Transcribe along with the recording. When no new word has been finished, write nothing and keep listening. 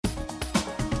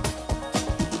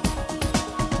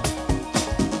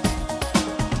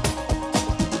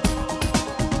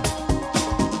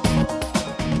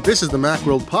This is the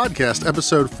Macworld Podcast,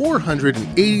 episode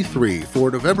 483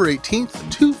 for November 18th,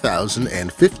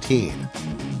 2015.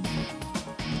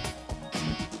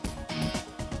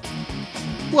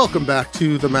 Welcome back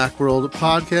to the Macworld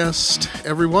Podcast,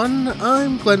 everyone.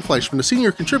 I'm Glenn Fleischman, a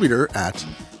senior contributor at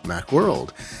Macworld.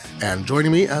 And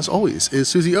joining me, as always, is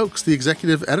Susie Oakes, the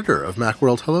executive editor of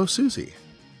Macworld. Hello, Susie.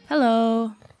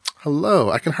 Hello. Hello.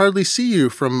 I can hardly see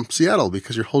you from Seattle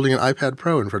because you're holding an iPad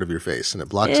Pro in front of your face and it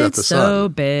blocks out the sun. It's so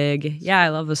big. Yeah, I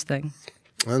love this thing.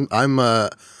 And I'm a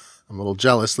little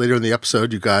jealous. Later in the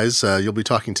episode, you guys, you'll be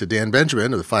talking to Dan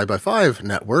Benjamin of the 5x5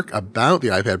 Network about the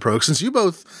iPad Pro. Since you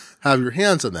both have your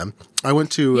hands on them, I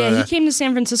went to... he came to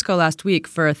San Francisco last week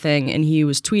for a thing, and he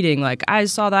was tweeting, like, I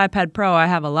saw the iPad Pro. I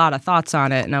have a lot of thoughts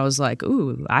on it. And I was like,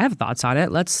 ooh, I have thoughts on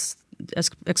it. Let's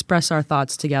express our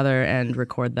thoughts together and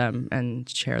record them and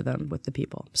share them with the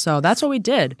people. So that's what we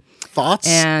did. Thoughts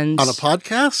on a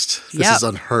podcast? This is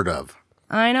unheard of.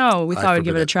 I know. We thought we'd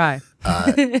give it a try.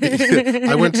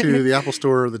 I went to the Apple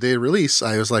store the day of release.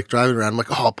 I was like driving around. I'm like,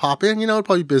 oh, I'll pop in. It'll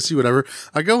probably be busy, whatever.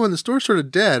 I go in, the store's sort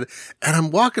of dead. And I'm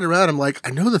walking around. I'm like,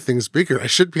 I know the thing's bigger. I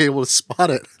should be able to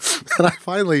spot it.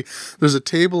 And there's a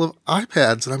table of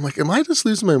iPads. And I'm like, am I just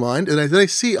losing my mind? And then I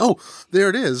see, oh, there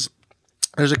it is.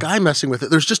 There's a guy messing with it.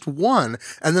 There's just one.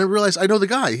 And then I realized I know the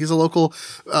guy. He's a local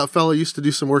fellow, used to do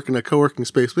some work in a co-working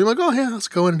space. But I'm like, oh, yeah, let's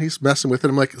go in. And he's messing with it.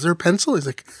 I'm like, is there a pencil? He's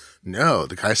like, no.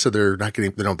 The guy said they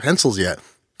don't pencils yet.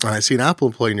 And I see an Apple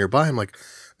employee nearby. I'm like,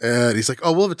 and he's like,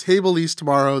 oh, we'll have a table lease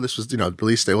tomorrow. This was,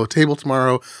 release day. We'll have a table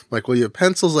tomorrow. I'm like, well, you have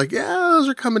pencils? Like, yeah, those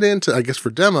are coming in I guess,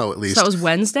 for demo at least. So that was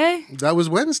Wednesday? That was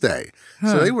Wednesday.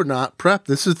 Huh. So they were not prepped.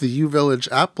 This is the U Village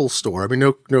Apple store. I mean,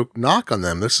 no knock on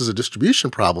them. This is a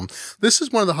distribution problem. This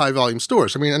is one of the high volume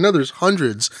stores. I mean, I know there's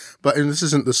hundreds, and this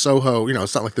isn't the Soho,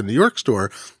 it's not like the New York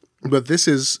store. But this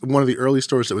is one of the early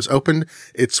stores that was opened.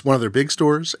 It's one of their big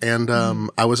stores. And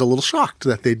I was a little shocked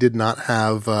that they did not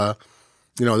have...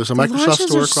 there's a Microsoft store across the way.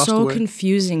 The launches are so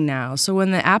confusing now. So when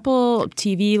the Apple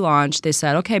TV launched, they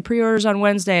said, okay, pre-orders on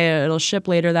Wednesday, it'll ship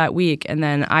later that week. And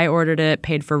then I ordered it,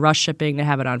 paid for rush shipping to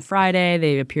have it on Friday.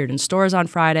 They appeared in stores on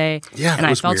Friday. Yeah, and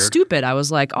I felt stupid. I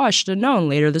was like, oh, I should have known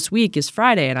later this week is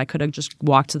Friday. And I could have just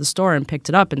walked to the store and picked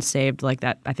it up and saved like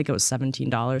that. I think it was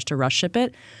 $17 to rush ship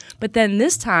it. But then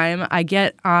this time I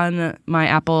get on my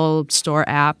Apple Store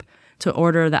app to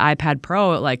order the iPad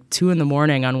Pro at like 2 a.m.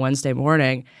 on Wednesday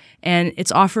morning. And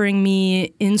it's offering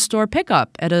me in-store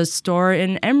pickup at a store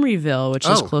in Emeryville, which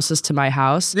is closest to my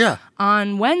house,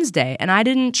 on Wednesday. And I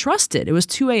didn't trust it. It was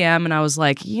 2 a.m. and I was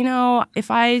like, if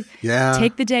I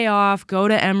take the day off, go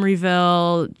to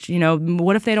Emeryville,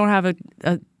 what if they don't have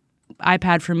a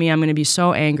iPad for me? I'm going to be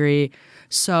so angry.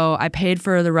 So I paid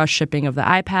for the rush shipping of the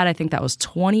iPad. I think that was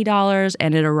 $20,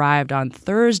 and it arrived on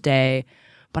Thursday.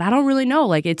 But I don't really know.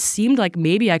 Like, it seemed like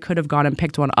maybe I could have gone and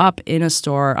picked one up in a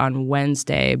store on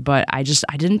Wednesday, but I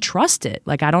didn't trust it.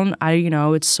 Like,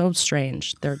 it's so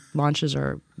strange. Their launches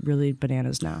are really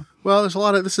bananas now. Well,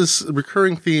 this is a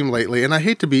recurring theme lately, and I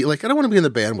hate to be, I don't want to be in the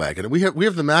bandwagon. We have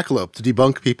the Macalope to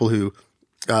debunk people who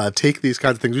take these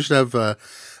kinds of things. We should have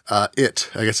I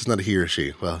guess it's not a he or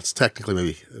she. Well, it's technically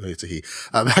maybe it's a he.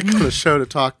 Back on the show to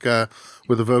talk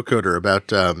with a vocoder about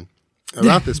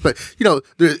this, but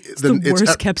it's the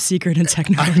worst kept secret in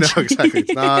technology. I know, exactly.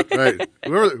 It's not right.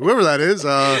 Whoever that is.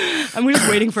 I'm just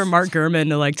waiting for Mark Gurman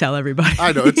to tell everybody.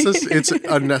 I know it's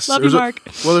unnecessary. Love you, Mark.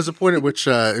 There's a point at which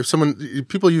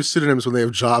people use pseudonyms when they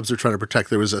have jobs they're trying to protect.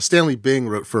 There was Stanley Bing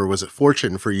wrote for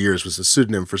Fortune for years, was a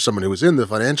pseudonym for someone who was in the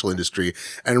financial industry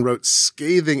and wrote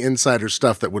scathing insider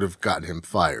stuff that would have gotten him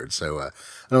fired. So I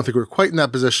don't think we're quite in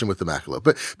that position with the Macalope.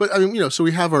 But I mean, so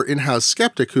we have our in-house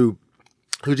skeptic who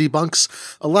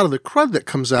debunks a lot of the crud that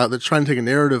comes out that's trying to take a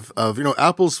narrative of,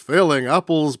 Apple's failing,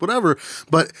 Apple's whatever.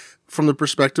 But from the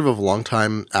perspective of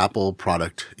longtime Apple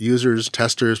product users,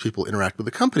 testers, people who interact with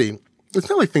the company, it's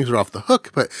not like things are off the hook,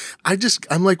 but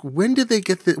I'm like, when do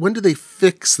they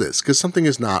fix this? Because something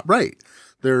is not right.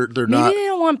 They're not. Maybe they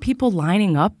don't want people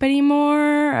lining up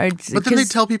anymore. But then they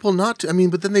tell people not to. I mean,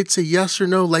 but then they'd say yes or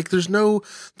no. Like there's no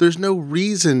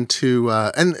reason to.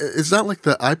 And it's not like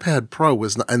the iPad Pro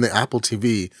and the Apple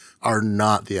TV are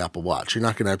not the Apple Watch. You're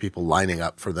not going to have people lining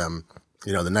up for them,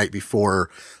 the night before,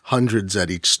 hundreds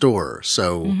at each store.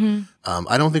 So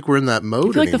I don't think we're in that mode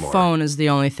anymore. I feel like the phone is the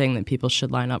only thing that people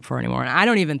should line up for anymore. And I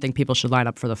don't even think people should line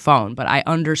up for the phone, but I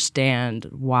understand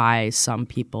why some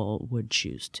people would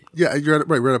choose to. Yeah,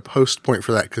 we're at a post point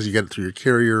for that because you get it through your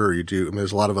carrier or you do. I mean,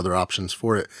 there's a lot of other options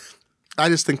for it. I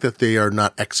just think that they are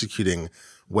not executing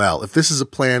well. If this is a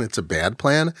plan, it's a bad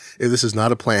plan. If this is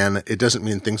not a plan, it doesn't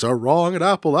mean things are wrong at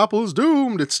Apple. Apple is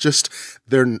doomed. It's just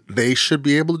they should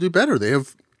be able to do better. They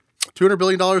have $200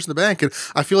 billion in the bank. And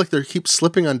I feel like they keep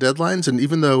slipping on deadlines. And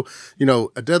even though,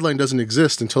 a deadline doesn't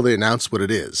exist until they announce what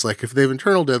it is, like if they have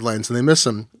internal deadlines and they miss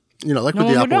them, like No with the one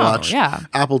would Apple know. Watch, Yeah.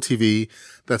 Apple TV,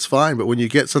 that's fine. But when you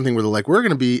get something where they're like, we're going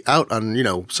to be out on,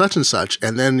 such and such,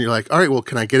 and then you're like, all right, well,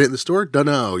 can I get it in the store? Don't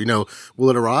know. Will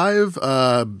it arrive? Sure.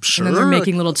 And then they're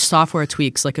making little software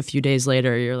tweaks like a few days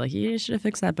later. You're like, you should have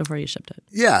fixed that before you shipped it.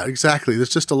 Yeah, exactly. There's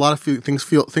just a lot of things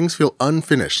feel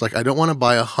unfinished. Like I don't want to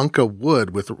buy a hunk of wood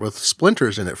with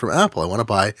splinters in it from Apple. I want to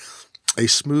buy a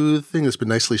smooth thing that's been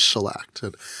nicely shellacked.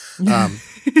 And,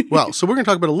 so we're going to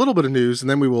talk about a little bit of news, and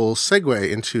then we will segue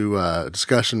into a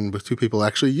discussion with two people who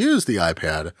actually use the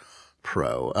iPad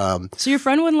Pro. So your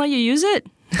friend wouldn't let you use it?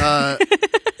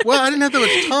 Well, I didn't have that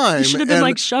much time. You should have been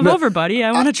like, shove over, buddy.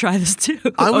 I want to try this too.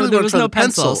 There was no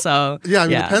pencil, so yeah.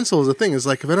 The pencil is the thing. Is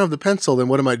like if I don't have the pencil, then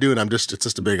what am I doing? It's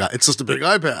just a big iPad.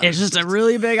 It's just a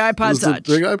really big iPod Touch.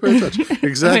 A big iPod Touch.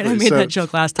 Exactly. I made that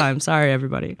joke last time. Sorry,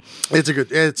 everybody.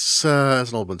 It's an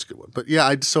old one's a good one. But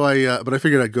yeah, but I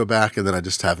figured I'd go back, and then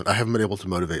I haven't been able to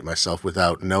motivate myself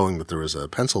without knowing that there was a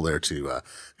pencil there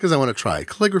because I want to try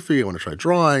calligraphy, I want to try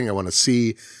drawing, I want to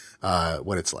see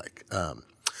what it's like.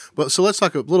 So let's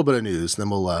talk a little bit of news, and then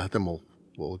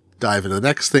we'll dive into the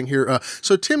next thing here.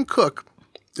 So Tim Cook,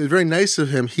 it was very nice of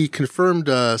him. He confirmed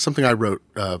something I wrote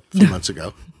a few months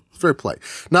ago. Very polite,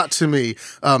 not to me,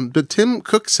 but Tim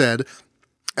Cook said,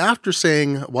 after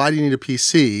saying, "Why do you need a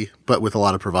PC?" but with a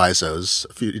lot of provisos,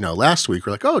 last week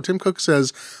we're like, "Oh, Tim Cook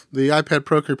says the iPad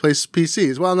Pro can replace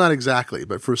PCs." Well, not exactly,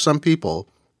 but for some people.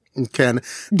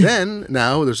 Then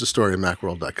now there's a story on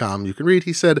Macworld.com you can read.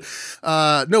 He said,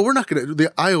 no, we're not going to,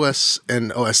 the iOS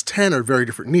and OS 10 are very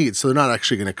different needs, so they're not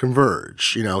actually going to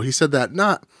converge. He said that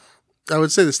I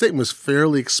would say the statement was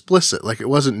fairly explicit. Like it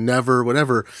wasn't never,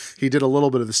 whatever. He did a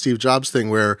little bit of the Steve Jobs thing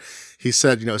where he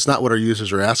said, it's not what our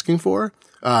users are asking for.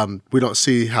 We don't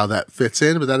see how that fits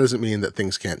in, but that doesn't mean that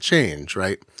things can't change,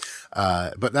 right?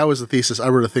 But that was the thesis. I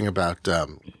wrote a thing about,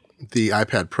 the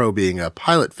iPad Pro being a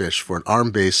pilot fish for an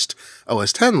ARM-based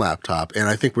OS X laptop, and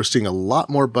I think we're seeing a lot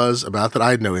more buzz about that. I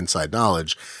had no inside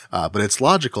knowledge, but it's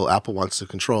logical. Apple wants to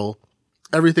control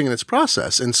everything in its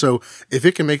process, and so if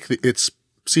it can make its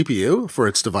CPU for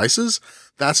its devices,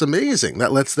 that's amazing.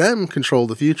 That lets them control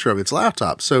the future of its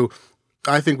laptop. So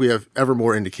I think we have ever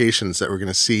more indications that we're going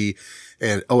to see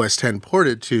an OS X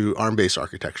ported to ARM-based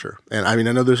architecture. And I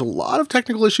know there's a lot of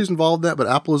technical issues involved in that, but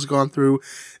Apple has gone through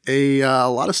a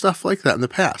lot of stuff like that in the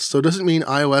past. So it doesn't mean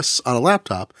iOS on a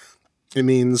laptop. It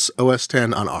means OS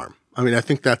X on ARM. I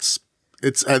think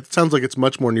it sounds like it's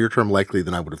much more near-term likely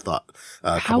than I would have thought.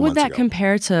 How would that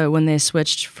compare to when they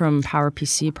switched from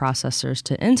PowerPC processors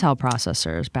to Intel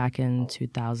processors back in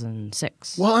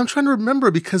 2006? Well, I'm trying to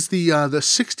remember because the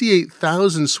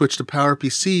 68,000 switch to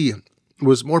PowerPC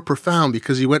was more profound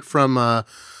because you went from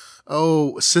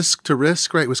CISC to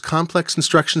RISC, right? It was complex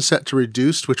instruction set to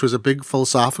reduced, which was a big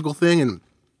philosophical thing. And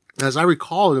as I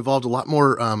recall, it involved a lot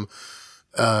more.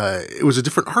 It was a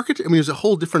different architecture. It was a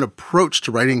whole different approach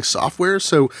to writing software.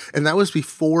 So, and that was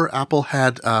before Apple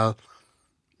had.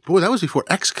 That was before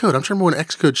Xcode. I'm trying to remember when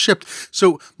Xcode shipped.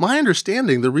 So my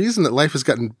understanding, the reason that life has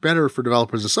gotten better for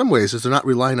developers in some ways is they're not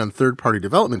relying on third-party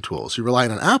development tools. You're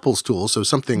relying on Apple's tools. So if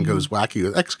something goes wacky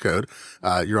with Xcode,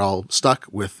 you're all stuck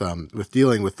with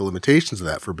dealing with the limitations of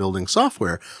that for building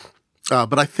software.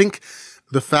 But I think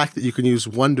the fact that you can use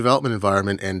one development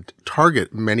environment and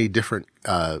target many different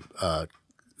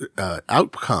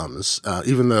outcomes,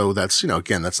 even though that's,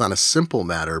 again, that's not a simple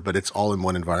matter, but it's all in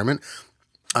one environment.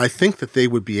 I think that they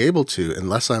would be able to,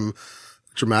 unless I'm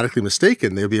dramatically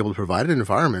mistaken, they would be able to provide an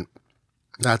environment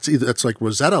that's like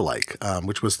Rosetta-like,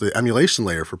 which was the emulation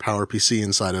layer for PowerPC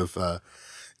inside of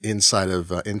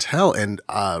Intel. And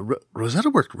Rosetta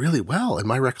worked really well in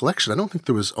my recollection. I don't think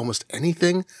there was almost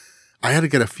anything. I had to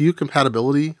get a few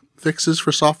compatibility fixes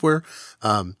for software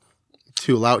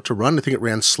to allow it to run. I think it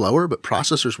ran slower, but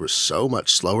processors were so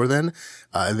much slower then.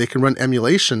 And they can run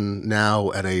emulation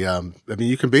now at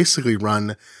you can basically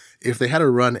run, if they had to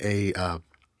run an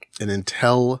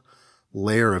Intel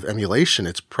layer of emulation,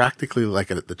 it's practically like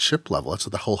at the chip level. That's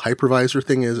what the whole hypervisor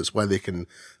thing is. It's why they can,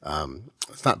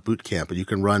 it's not boot camp, but you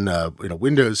can run,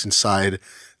 Windows inside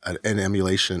an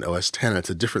emulation in OS X.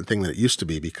 It's a different thing than it used to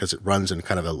be because it runs in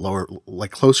kind of a lower, like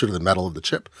closer to the metal of the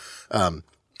chip.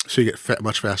 So you get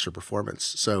much faster performance.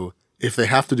 So if they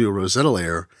have to do a Rosetta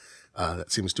layer,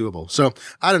 that seems doable. So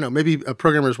I don't know. Maybe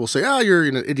programmers will say, you're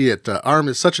an idiot. ARM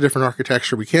is such a different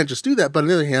architecture. We can't just do that. But on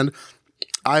the other hand,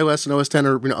 iOS and OS X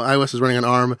iOS is running on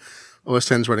ARM.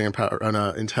 OS X is running on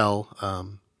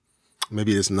Intel.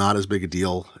 Maybe it's not as big a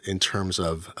deal in terms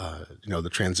of, the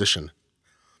transition.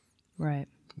 Right.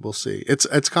 We'll see.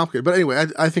 It's complicated. But anyway,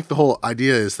 I think the whole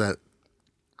idea is that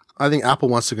I think Apple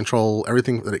wants to control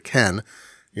everything that it can.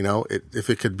 You know, if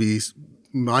it could be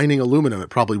mining aluminum, it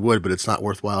probably would, but it's not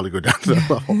worthwhile to go down to that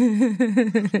level.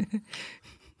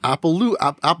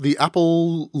 The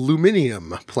Apple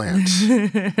Aluminium plant.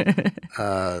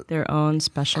 Their own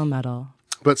special metal.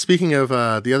 But speaking of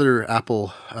the other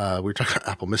Apple, we were talking about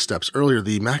Apple missteps earlier,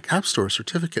 the Mac App Store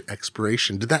certificate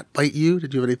expiration. Did that bite you?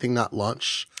 Did you have anything not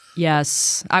launch?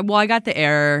 Yes. I got the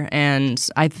error, and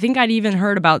I think I'd even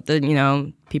heard about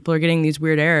people are getting these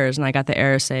weird errors, and I got the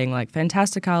error saying, like,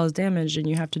 Fantastical is damaged and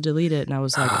you have to delete it. And I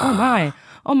was like,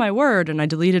 oh my word. And I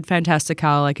deleted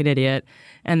Fantastical like an idiot.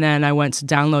 And then I went to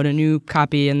download a new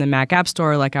copy in the Mac App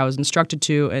Store like I was instructed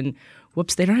to, and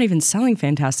whoops, they're not even selling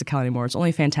Fantastical anymore. It's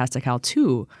only Fantastical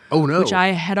 2. Oh, no. Which I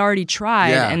had already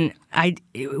tried, and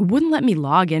it wouldn't let me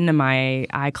log into my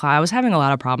iCloud. I was having a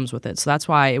lot of problems with it, so that's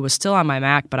why it was still on my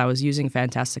Mac, but I was using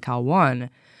Fantastical 1.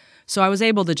 So I was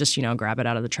able to just, grab it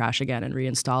out of the trash again and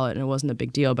reinstall it, and it wasn't a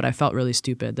big deal, but I felt really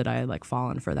stupid that I had, like,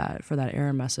 fallen for that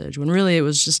error message, when really it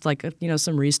was just, like,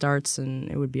 some restarts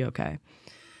and it would be okay.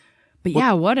 But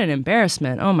yeah, what an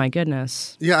embarrassment. Oh, my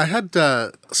goodness. Yeah, I had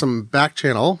some back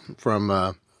channel from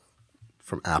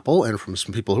Apple and from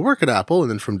some people who work at Apple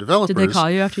and then from developers. Did they call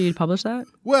you after you'd published that?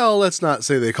 Well, let's not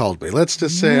say they called me. Let's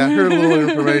just say I heard a little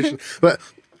information. But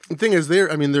the thing is, they're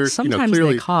sometimes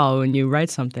clearly, they call when you write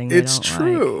something. It's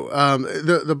true.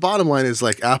 The bottom line is,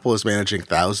 like, Apple is managing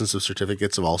thousands of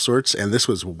certificates of all sorts, and this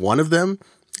was one of them.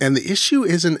 And the issue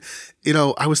isn't,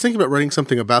 I was thinking about writing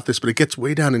something about this, but it gets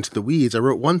way down into the weeds. I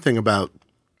wrote one thing about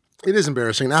it is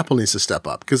embarrassing, and Apple needs to step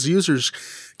up because users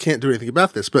can't do anything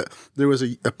about this. But there was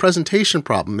a presentation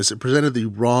problem as it presented the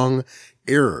wrong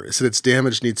error. It said its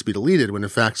damage needs to be deleted when in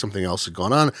fact something else had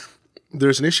gone on.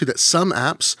 There's an issue that some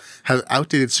apps have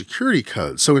outdated security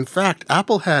codes. So in fact,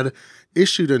 Apple had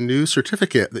issued a new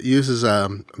certificate that uses,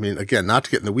 again, not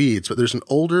to get in the weeds, but there's an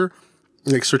older,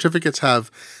 certificates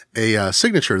have a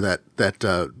signature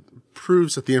that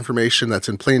proves that the information that's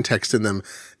in plain text in them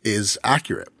is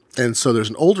accurate. And so there's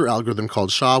an older algorithm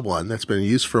called SHA-1 that's been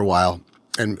used for a while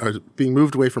and are being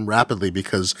moved away from rapidly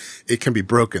because it can be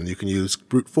broken. You can use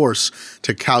brute force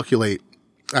to calculate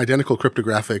identical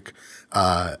cryptographic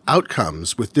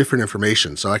outcomes with different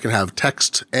information. So I can have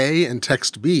text A and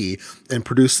text B and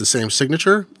produce the same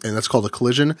signature, and that's called a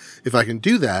collision. If I can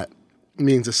do that,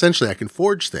 means essentially I can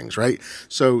forge things, right?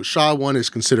 So SHA-1 is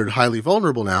considered highly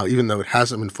vulnerable now, even though it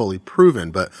hasn't been fully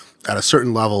proven. But at a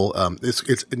certain level,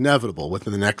 it's inevitable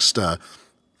within the next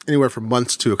anywhere from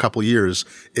months to a couple years,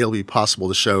 it'll be possible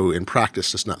to show in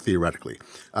practice, just not theoretically.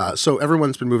 So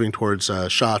everyone's been moving towards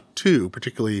SHA-2,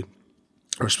 particularly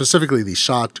or specifically the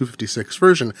SHA-256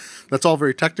 version. That's all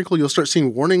very technical. You'll start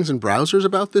seeing warnings in browsers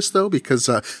about this, though, because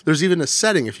there's even a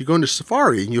setting. If you go into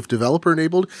Safari and you have developer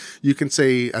enabled, you can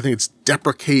say, I think it's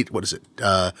deprecate, treat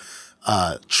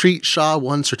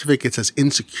SHA-1 certificates as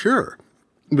insecure,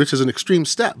 which is an extreme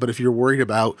step. But if you're worried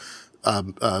about a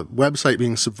website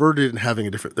being subverted and having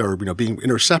a different, or being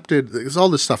intercepted, there's all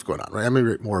this stuff going on, right? I'm going to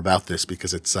write more about this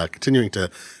because it's continuing to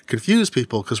confuse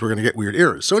people because we're going to get weird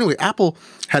errors. So anyway, Apple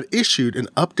had issued an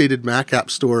updated Mac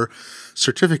App Store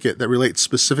certificate that relates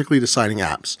specifically to signing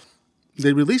apps.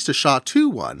 They released a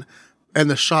SHA-2 one, and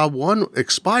the SHA-1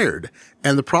 expired.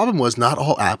 And the problem was not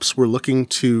all apps were looking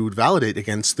to validate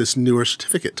against this newer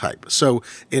certificate type. So,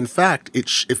 in fact,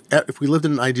 if we lived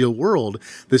in an ideal world,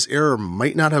 this error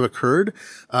might not have occurred.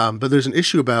 But there's an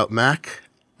issue about Mac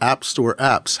App Store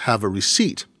apps have a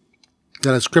receipt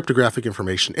that has cryptographic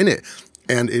information in it.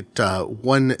 And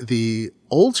when the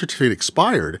old certificate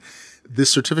expired, this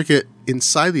certificate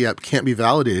inside the app can't be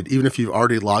validated, even if you've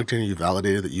already logged in and you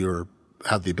validated that you're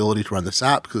have the ability to run this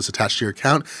app because it's attached to your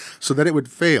account. So then it would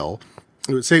fail.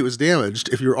 It would say it was damaged.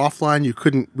 If you're offline, you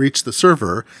couldn't reach the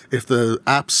server. If the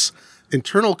app's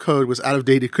internal code was out of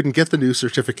date, it couldn't get the new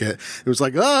certificate. It was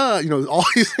like, all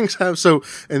these things have. So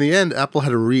in the end, Apple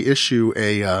had to reissue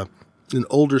an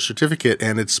older certificate,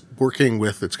 and it's going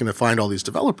to find all these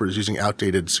developers using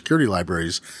outdated security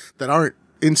libraries that aren't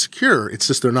insecure. It's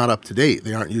just they're not up to date.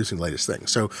 They aren't using the latest thing.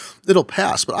 So it'll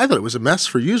pass. But I thought it was a mess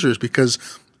for users because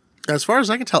as far as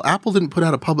I can tell, Apple didn't put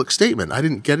out a public statement. I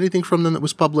didn't get anything from them that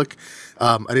was public.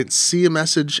 I didn't see a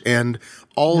message, and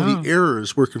all the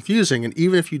errors were confusing. And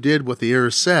even if you did what the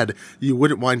errors said, you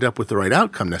wouldn't wind up with the right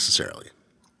outcome necessarily.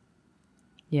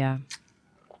 Yeah.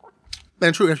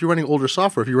 And true, if you're running older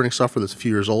software, if you're running software that's a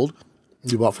few years old,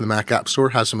 you bought from the Mac App Store,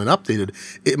 hasn't been updated,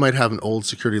 it might have an old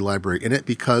security library in it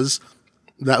because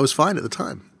that was fine at the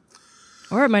time.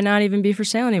 Or it might not even be for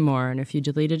sale anymore. And if you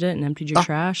deleted it and emptied your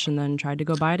trash and then tried to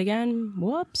go buy it again,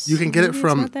 whoops. You can get it maybe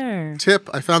from it's not there. Tip.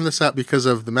 I found this out because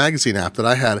of the magazine app that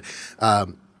I had,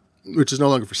 which is no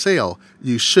longer for sale.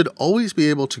 You should always be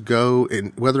able to go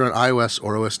in, whether on iOS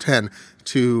or OS 10,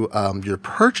 to your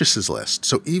purchases list.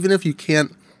 So even if you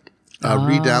can't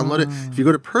re-download it, if you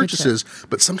go to purchases,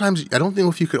 but sometimes I don't know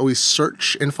if you can always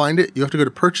search and find it. You have to go to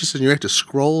purchases and you have to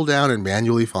scroll down and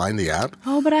manually find the app.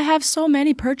 Oh, but I have so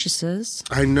many purchases.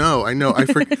 I know.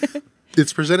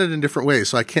 It's presented in different ways.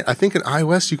 So I think in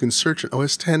iOS you can search an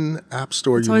OS 10 app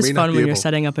store. It's always fun when you're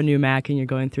setting up a new Mac and you're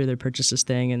going through the purchases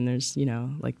thing and there's,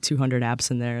 like 200 apps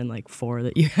in there and like 4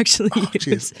 that you actually use.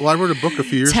 Geez. Well, I wrote a book a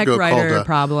few years Tech ago writer called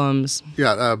problems.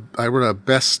 Yeah, I wrote a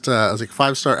best, it was like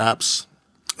 5-star apps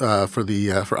for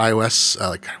iOS,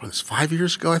 like it was 5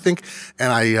 years ago, I think.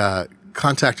 And I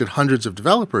contacted hundreds of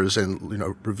developers and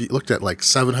looked at like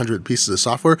 700 pieces of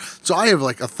software. So I have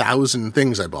like 1,000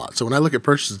 things I bought. So when I look at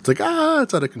purchases, it's like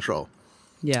it's out of control.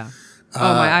 Yeah.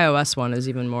 My iOS one is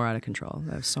even more out of control.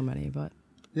 I have so many, but.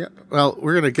 Yeah. Well,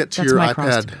 we're going to get to your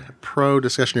iPad Pro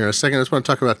discussion here in a second. I just want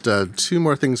to talk about 2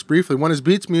 more things briefly. One is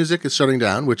Beats Music is shutting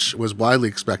down, which was widely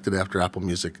expected after Apple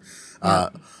Music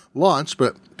launched,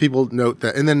 but people note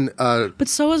that. And then, but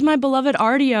so is my beloved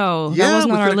Rdio. Yeah, that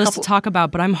wasn't on our list to talk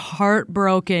about, but I'm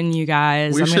heartbroken, you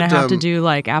guys. I'm going to have to do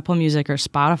like Apple Music or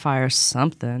Spotify or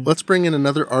something. Let's bring in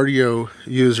another Rdio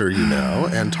user,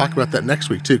 and talk about that next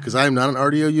week too, because I am not an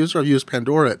Rdio user. I've used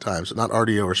Pandora at times, but not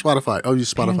Rdio or Spotify. I'll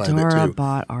use Spotify a bit Pandora too.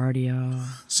 bought Rdio.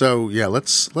 So yeah,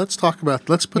 let's talk about.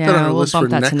 Let's put that on our list for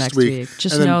next week.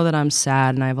 Just know that I'm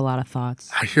sad and I have a lot of thoughts.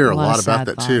 I hear a lot about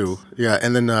that thoughts. too. Yeah,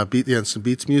 and then some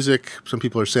Beats Music. Some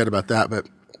people are sad about that, but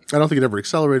I don't think it ever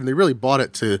accelerated. They really bought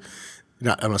it to, I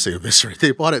don't want to say eviscerate.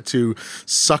 They bought it to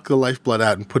suck the lifeblood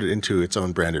out and put it into its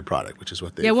own branded product, which is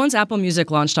what they. Yeah, once Apple Music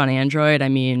launched on Android, I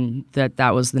mean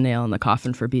that was the nail in the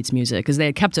coffin for Beats Music because they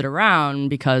had kept it around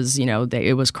because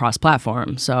it was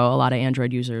cross-platform, so a lot of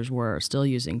Android users were still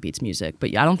using Beats Music.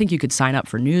 But I don't think you could sign up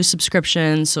for new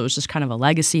subscriptions, so it was just kind of a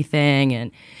legacy thing.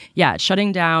 And yeah, it's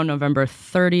shutting down November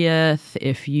 30th.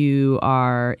 If you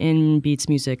are in Beats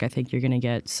Music, I think you're going to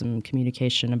get some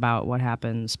communication about what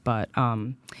happens. But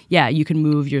yeah, you can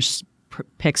move your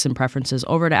picks and preferences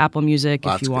over to Apple Music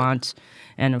if you want.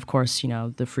 And of course,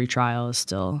 the free trial is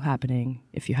still happening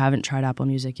if you haven't tried Apple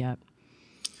Music yet.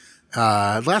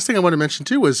 Last thing I want to mention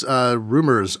too was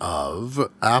rumors of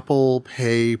Apple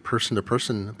Pay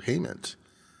person-to-person payment.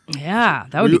 Yeah,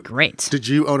 that would be great. Did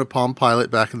you own a Palm Pilot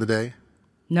back in the day?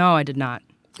 No, I did not.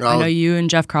 I know you and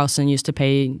Jeff Carlson used to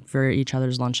pay for each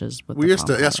other's lunches. With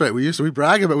That's right. We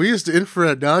brag about. We used to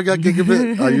infrared. Now I got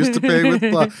gigabit. I used to pay with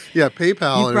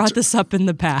PayPal. You brought this up in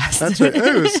the past. That's right.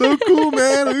 It was so cool,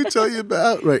 man. Let me tell you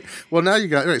about. Right. Well, now you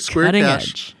got Square Cutting Cash.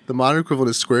 edge. The modern equivalent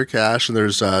is Square Cash, and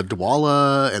there's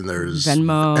Dwolla, and there's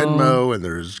Venmo, and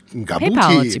there's Gabuti.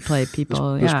 PayPal lets you play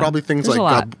people. There's probably things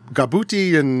like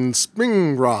Gabuti and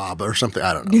Spring Rob or something.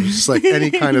 I don't know. It's just like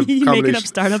any kind of combination. Making up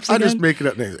startups I again? just make it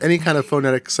up names. Any kind of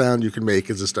phonetic sound you can make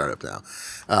is a startup now.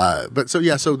 So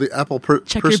the Apple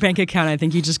check your bank account. I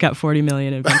think you just got $40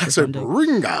 million in venture funding.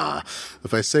 Bringa.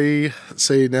 If I say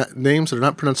names that are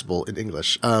not pronounceable in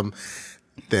English,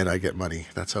 then I get money.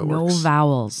 That's how it works. No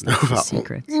vowels. That's the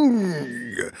secret.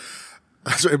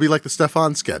 So it'd be like the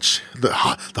Stefan sketch. The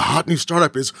hot new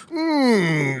startup is.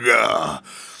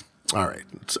 All right.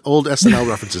 It's old SNL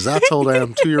references. That's old. I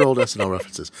am 2-year-old SNL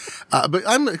references. But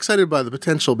I'm excited by the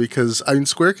potential because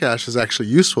Square Cash is actually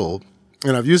useful.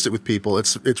 And I've used it with people.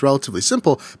 It's relatively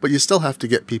simple, but you still have to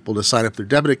get people to sign up their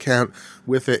debit account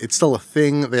with it. It's still a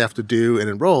thing they have to do and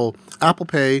enroll. Apple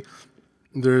Pay,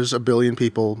 there's 1 billion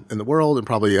people in the world, and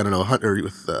probably,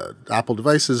 with Apple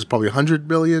devices, probably 100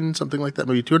 billion, something like that,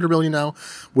 maybe 200 billion now,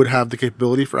 would have the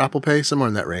capability for Apple Pay, somewhere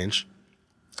in that range.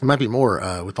 It might be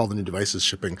more with all the new devices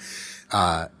shipping.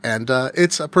 And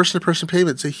it's a person-to-person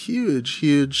payment. It's a huge,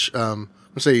 it's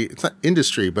not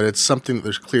industry, but it's something that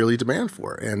there's clearly demand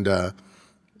for. And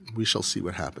we shall see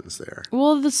what happens there.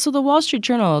 Well, so the Wall Street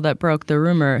Journal that broke the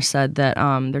rumor said that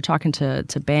they're talking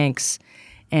to banks.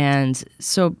 And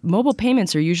so mobile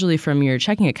payments are usually from your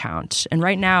checking account. And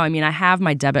right now, I have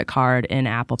my debit card in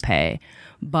Apple Pay,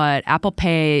 but Apple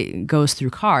Pay goes through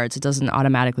cards. It doesn't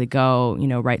automatically go,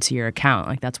 right to your account.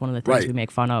 Like that's one of the things we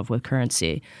make fun of with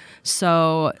currency.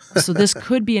 So this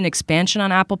could be an expansion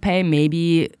on Apple Pay.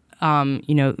 Maybe,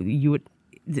 you would.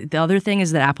 the other thing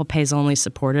is that Apple Pay is only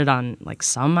supported on like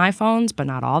some iPhones, but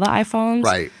not all the iPhones.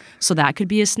 Right. So that could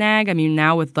be a snag. I mean,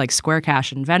 now with like Square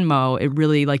Cash and Venmo, it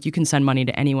really like you can send money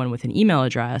to anyone with an email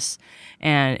address.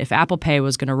 And if Apple Pay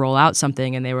was going to roll out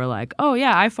something and they were like, oh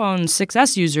yeah, iPhone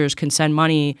 6S users can send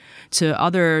money to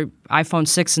other iPhone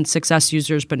 6 and 6S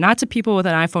users, but not to people with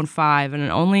an iPhone 5 and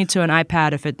only to an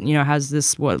iPad if it, has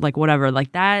this whatever,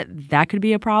 like that could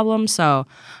be a problem. So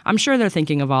I'm sure they're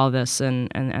thinking of all this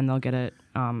and they'll get it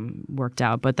worked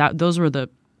out. But those were the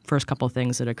first couple of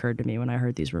things that occurred to me when I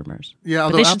heard these rumors. Yeah,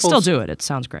 but they should still do it. It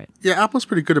sounds great. Yeah, Apple's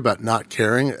pretty good about not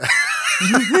caring.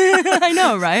 I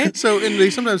know, right? So, and they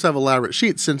sometimes have elaborate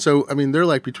sheets. And so, I mean, they're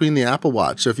like between the Apple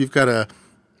Watch. So if you've got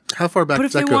how far back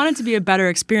does that go? But if they want it to be a better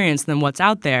experience than what's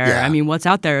out there, Yeah. I mean, what's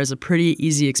out there is a pretty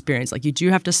easy experience. Like you do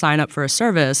have to sign up for a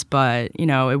service, but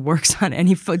it works on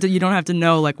any phone. You don't have to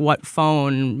know like what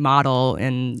phone model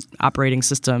and operating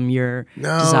system your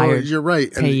desired you're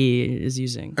right. payee is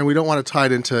using. And we don't want to tie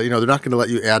it into, they're not going to let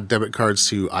you add debit cards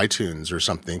to iTunes or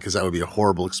something because that would be a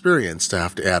horrible experience to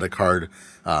have to add a card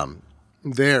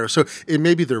there. So it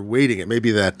may be they're waiting. It may be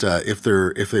that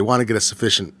if they want to get a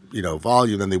sufficient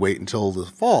volume, then they wait until the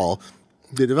fall.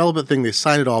 They develop a thing, they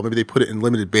sign it all. Maybe they put it in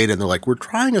limited beta, and they're like, "We're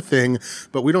trying a thing,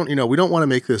 but we don't want to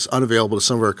make this unavailable to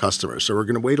some of our customers. So we're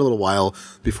going to wait a little while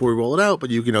before we roll it out. But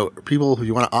people who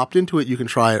you want to opt into it, you can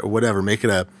try it or whatever. Make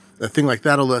it a thing like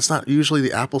that. Although it's not usually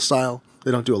the Apple style.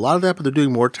 They don't do a lot of that, but they're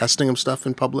doing more testing of stuff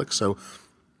in public. So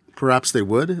perhaps they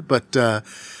would, but."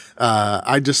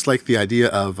 I just like the idea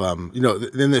of,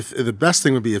 then the best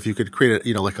thing would be if you could create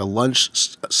like a lunch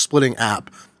splitting app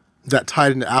that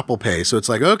tied into Apple Pay. So it's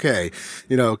like, okay,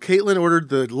 Caitlin ordered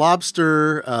the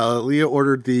lobster, Leah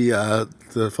ordered the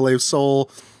filet of sole,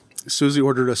 Susie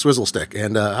ordered a swizzle stick.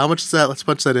 And how much is that? Let's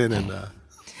punch that in. And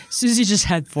Susie just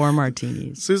had 4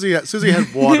 martinis. Susie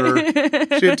had water.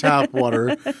 She had tap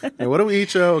water. And what do we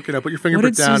each owe? Okay, now put your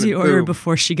fingerprint down. What did Susie order boom.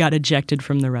 before she got ejected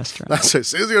from the restaurant? That's it.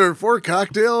 Susie ordered 4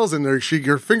 cocktails, and her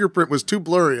fingerprint was too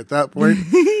blurry at that point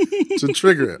to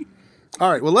trigger it.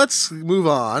 All right, well, let's move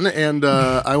on, and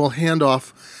I will hand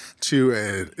off to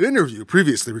an interview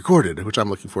previously recorded, which I'm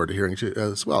looking forward to hearing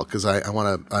as well, because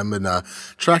I'm been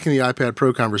tracking the iPad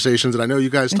Pro conversations, and I know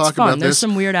you guys talk about this. There's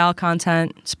some Weird Al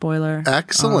content, spoiler.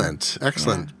 Excellent.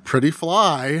 Yeah. Pretty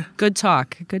fly. Good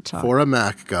talk. For a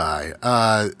Mac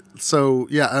guy. So,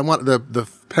 yeah, I want the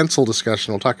pencil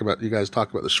discussion. You guys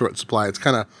talk about the short supply. It's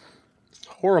kind of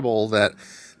horrible that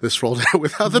this rolled out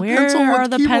without the pencil. Where are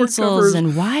the pencils covers.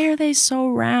 and why are they so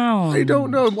round? I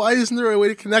don't know. Why isn't there a way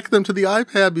to connect them to the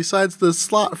iPad besides the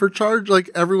slot for charge?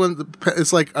 Like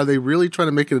it's like, are they really trying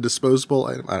to make it a disposable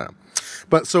item? I don't know.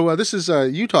 But so this is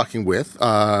you talking with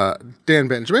Dan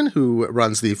Benjamin, who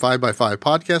runs the 5x5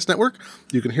 podcast network.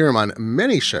 You can hear him on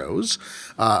many shows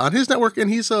on his network, and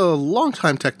he's a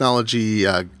longtime technology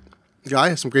guy,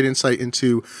 has some great insight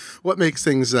into what makes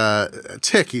things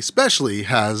tick. He especially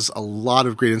has a lot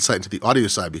of great insight into the audio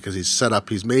side because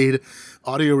he's made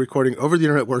audio recording over the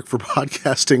internet work for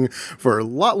podcasting for a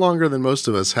lot longer than most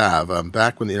of us have,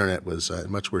 back when the internet was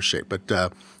in much worse shape. But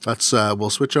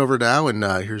we'll switch over now, and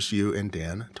here's you and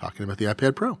Dan talking about the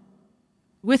iPad Pro.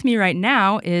 With me right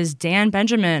now is Dan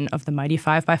Benjamin of the Mighty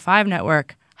 5x5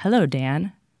 Network. Hello,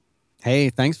 Dan.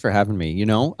 Hey, thanks for having me.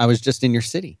 I was just in your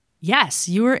city. Yes,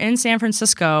 you were in San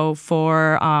Francisco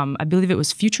for, I believe it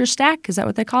was Future Stack. Is that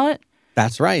what they call it?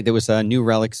 That's right. There was a New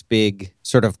Relic's big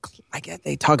sort of,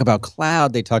 they talk about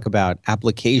cloud, they talk about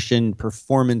application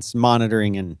performance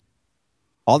monitoring and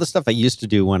all the stuff I used to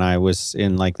do when I was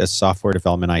in like the software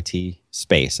development IT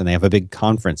space. And they have a big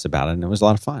conference about it, and it was a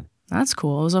lot of fun. That's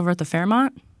cool. It was over at the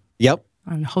Fairmont? Yep.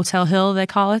 On Hotel Hill, they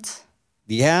call it?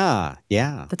 Yeah.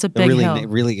 That's a big hill.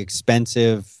 Really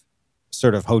expensive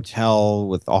sort of hotel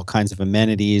with all kinds of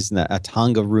amenities, and a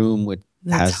Tonga room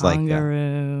has like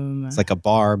room. It's like a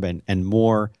bar and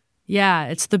more. Yeah,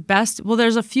 it's the best. Well,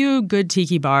 there's a few good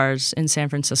tiki bars in San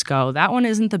Francisco. That one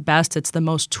isn't the best. It's the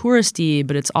most touristy,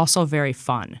 but it's also very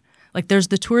fun. Like there's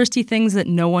the touristy things that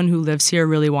no one who lives here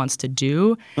really wants to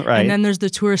do. Right. And then there's the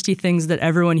touristy things that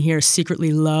everyone here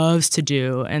secretly loves to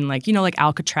do. And like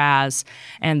Alcatraz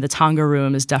and the Tonga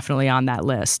Room is definitely on that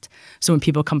list. So when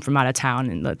people come from out of town,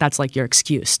 and that's like your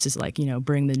excuse to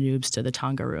bring the noobs to the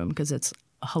Tonga Room because it's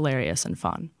hilarious and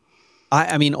fun.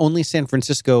 I mean, only San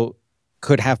Francisco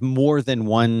could have more than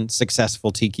one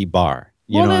successful tiki bar.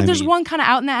 There's one kind of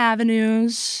out in the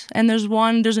avenues, and there's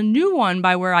a new one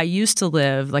by where I used to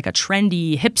live, like a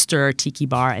trendy hipster tiki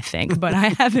bar, I think, but I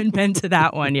haven't been to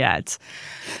that one yet.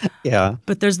 Yeah.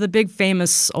 But there's the big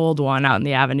famous old one out in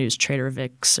the avenues, Trader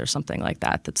Vic's or something like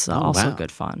that. That's also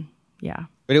good fun. Yeah.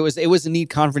 But it was a neat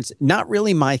conference. Not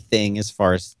really my thing as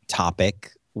far as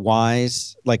topic.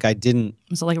 wise. Like I didn't.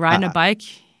 Was it like riding a bike?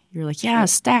 You're like, yeah,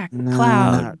 stack, No,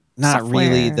 cloud, not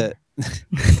really. software.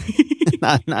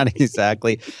 Not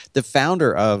exactly. The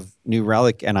founder of New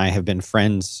Relic and I have been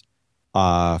friends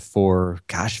for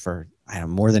I don't know,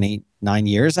 more than 8-9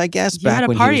 years, I guess. You had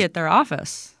a party at their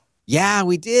office. Yeah,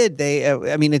 we did.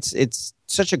 I mean, it's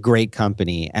such a great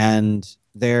company, and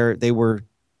they were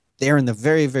there in the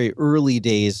very, very early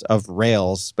days of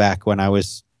Rails, back when I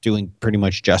was doing pretty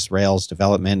much just Rails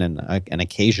development and an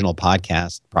occasional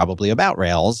podcast, probably about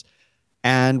Rails.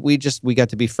 And we got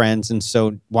to be friends. And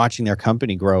so watching their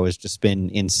company grow has just been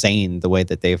insane, the way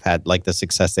that they've had, like, the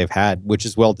success they've had, which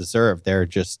is well deserved.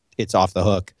 It's off the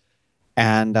hook.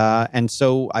 And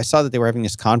so I saw that they were having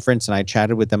this conference, and I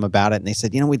chatted with them about it, and they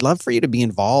said, we'd love for you to be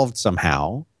involved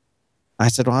somehow. I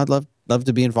said, well, I'd love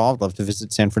to be involved, love to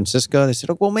visit San Francisco. They said,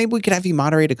 oh, well, maybe we could have you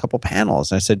moderate a couple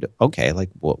panels. And I said, okay, like,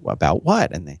 about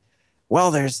what? And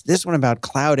there's this one about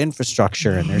cloud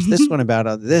infrastructure, and there's this one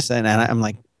about this. And I'm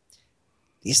like,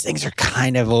 these things are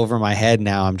kind of over my head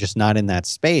now. I'm just not in that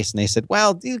space. And they said,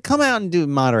 well, dude, come out and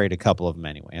moderate a couple of them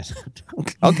anyway. I said,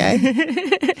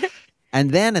 okay. And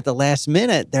then at the last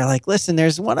minute, they're like, listen,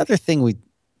 there's one other thing.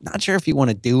 Not sure if you want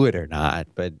to do it or not,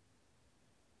 but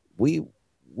we've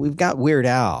got Weird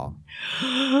Al.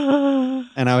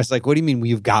 And I was like, what do you mean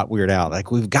we've got Weird Al? Like,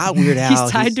 we've got Weird Al.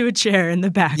 He's tied to a chair in the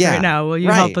back right now. Will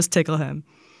you help us tickle him?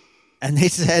 And they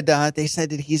said that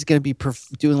he's going to be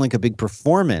doing like a big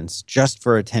performance just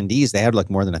for attendees. They had like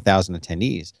more than 1,000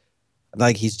 attendees.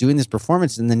 Like, he's doing this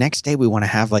performance, and the next day we want to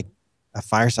have like a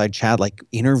fireside chat, like,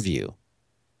 interview.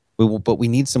 But we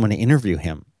need someone to interview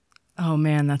him. Oh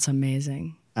man, that's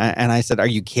amazing. And I said, are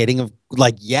you kidding?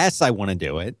 Like, yes, I want to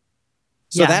do it.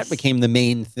 So that became the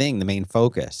main thing, the main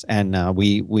focus. And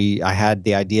I had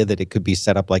the idea that it could be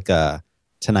set up like a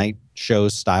Tonight Show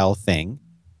style thing.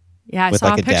 Yeah, I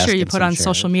saw a picture you put on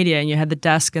social media, and you had the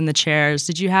desk and the chairs.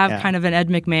 Did you have kind of an Ed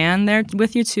McMahon there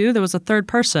with you too? There was a third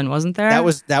person, wasn't there?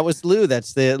 That was Lou.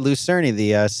 That's Lou Cerny,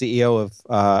 the CEO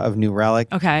of New Relic.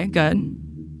 Okay, good.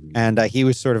 And he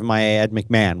was sort of my Ed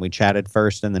McMahon. We chatted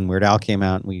first, and then Weird Al came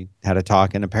out, and we had a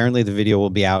talk. And apparently, the video will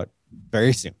be out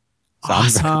very soon. So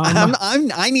awesome.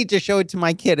 I need to show it to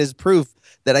my kid as proof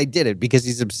that I did it, because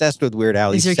he's obsessed with Weird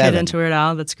Al. Is your 7. kid into Weird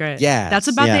Al? That's great. Yeah, that's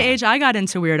about the age I got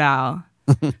into Weird Al.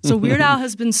 So Weird Al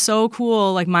has been so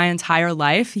cool, like, my entire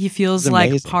life. He feels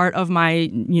like part of my,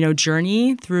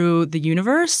 journey through the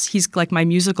universe. He's like my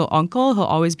musical uncle. He'll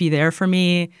always be there for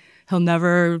me. He'll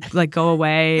never like go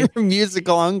away.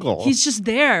 Musical uncle. He's just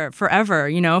there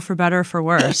forever, for better or for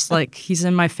worse. Like, he's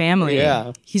in my family.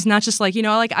 Yeah. He's not just like,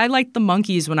 like, I liked the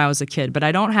Monkees when I was a kid, but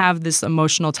I don't have this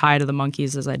emotional tie to the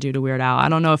Monkees as I do to Weird Al. I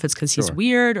don't know if it's because he's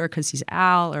weird or because he's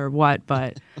Al or what,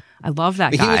 but I love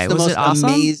that guy. Was it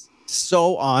awesome?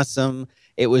 So awesome.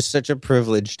 It was such a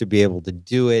privilege to be able to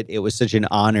do it. It was such an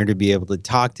honor to be able to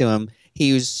talk to him.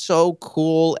 He was so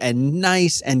cool and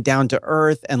nice and down to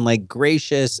earth and like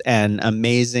gracious and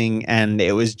amazing. And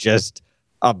it was just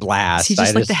a blast. Is he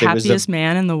just like the happiest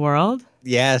man in the world?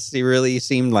 Yes, he really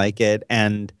seemed like it.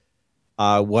 And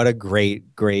what a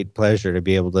great, great pleasure to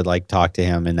be able to like talk to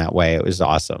him in that way. It was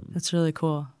awesome. That's really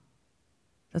cool.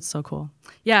 That's so cool.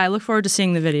 Yeah, I look forward to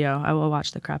seeing the video. I will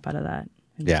watch the crap out of that.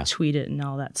 And tweet it and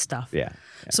all that stuff. Yeah.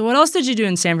 So what else did you do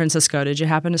in San Francisco? Did you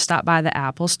happen to stop by the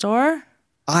Apple store?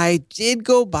 I did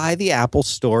go by the Apple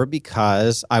store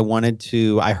because I wanted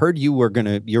to. I heard you were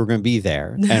gonna be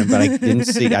there, but I didn't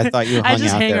see. I thought you hung out there. I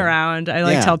just hang around.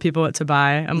 I tell people what to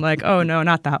buy. I'm like, oh no,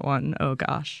 not that one. Oh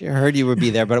gosh. I heard you would be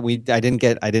there, but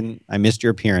I missed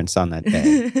your appearance on that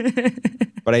day.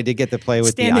 But I did get to play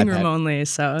with standing the iPad. room only,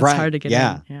 so it's hard to get in.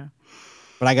 Yeah.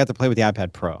 But I got to play with the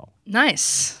iPad Pro.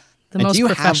 Nice. The and most do you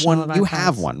professional have one? You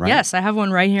have one, right? Yes, I have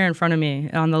one right here in front of me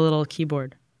on the little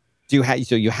keyboard. Do you have?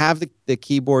 So you have the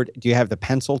keyboard. Do you have the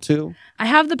pencil too? I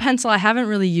have the pencil. I haven't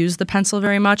really used the pencil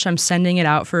very much. I'm sending it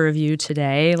out for review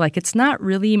today. Like, it's not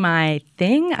really my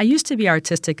thing. I used to be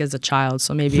artistic as a child,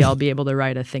 so maybe I'll be able to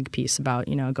write a think piece about,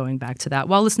 going back to that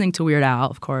while listening to Weird Al,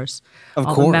 of course.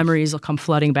 All the memories will come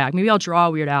flooding back. Maybe I'll draw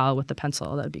Weird Al with the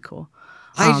pencil. That'd be cool.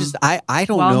 I don't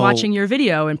know. While I'm watching your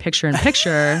video in picture,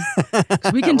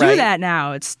 we can do that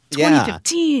now. It's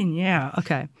 2015. Yeah.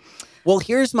 Okay. Well,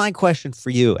 here's my question for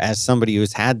you, as somebody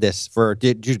who's had this for.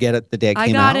 Did you get it the day it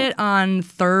came out? I got it on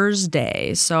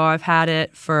Thursday, so I've had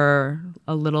it for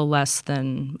a little less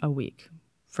than a week,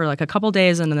 for like a couple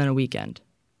days and then a weekend.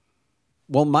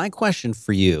 Well, my question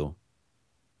for you,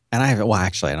 and I have a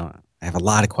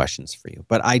lot of questions for you,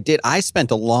 but I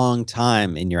spent a long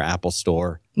time in your Apple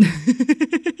store.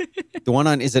 The one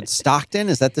on, is it Stockton?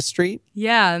 Is that the street?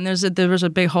 Yeah, and there was a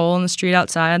big hole in the street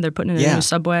outside. They're putting in a new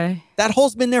subway. That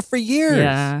hole's been there for years.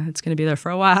 Yeah, it's going to be there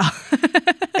for a while.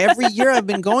 Every year I've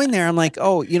been going there, I'm like,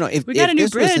 oh, if we got a new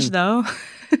bridge, though.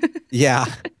 Yeah.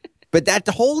 But that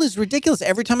hole is ridiculous.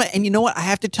 Every time and you know what? I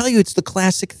have to tell you, it's the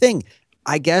classic thing.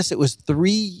 I guess it was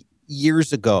 3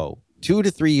 years ago, 2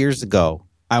 to 3 years ago,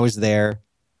 I was there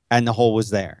and the hole was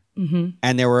there. Mm-hmm.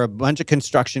 And there were a bunch of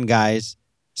construction guys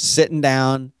sitting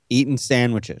down, eating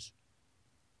sandwiches.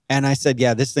 And I said,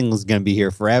 yeah, this thing is going to be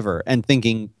here forever. And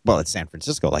thinking, well, it's San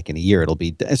Francisco. Like in a year, it'll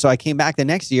be. So I came back the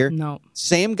next year. No.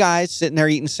 Same guys sitting there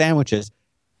eating sandwiches.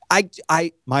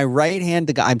 My right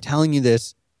hand guy, I'm telling you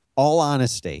this, all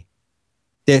honesty.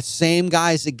 The same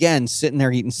guys again sitting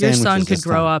there eating Your sandwiches. son could this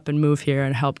grow time. up and move here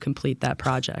and help complete that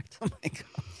project. Oh my God.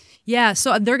 Yeah,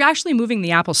 so they're actually moving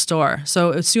the Apple Store,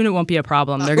 so soon it won't be a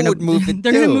problem. They're going to move it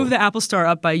They're going to too. move the Apple Store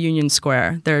up by Union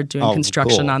Square. They're doing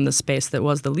construction cool. on the space that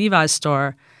was the Levi's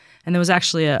store, and there was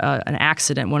actually an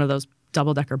accident. One of those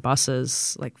double-decker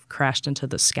buses like crashed into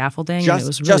the scaffolding, and it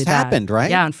was really just bad. happened, right?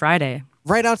 Yeah, on Friday.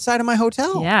 Right outside of my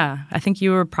hotel. Yeah, I think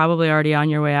you were probably already on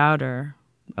your way out or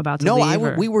about to leave.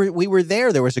 No, we were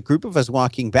there. There was a group of us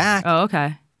walking back. Oh,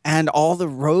 okay. And all the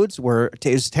roads it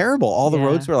was terrible. All the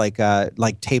roads were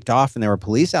like taped off and there were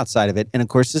police outside of it. And of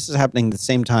course, this is happening at the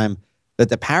same time that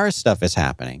the Paris stuff is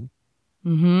happening.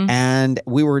 Mm-hmm. And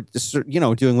we were,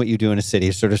 doing what you do in a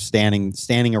city, sort of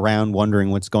standing around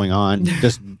wondering what's going on,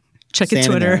 just checking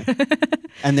Twitter.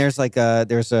 And there's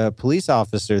a police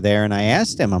officer there. And I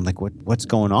asked him, I'm like, what's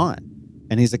going on?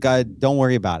 And he's like, don't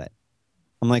worry about it.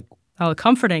 I'm like, oh,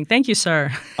 comforting. Thank you,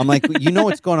 sir. I'm like, you know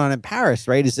what's going on in Paris,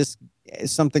 right? Is this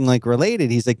something like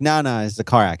related? He's like, no, it's a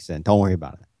car accident. Don't worry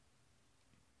about it.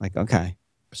 I'm like, okay.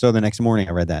 So the next morning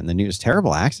I read that in the news.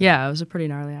 Terrible accident. Yeah, it was a pretty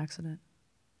gnarly accident.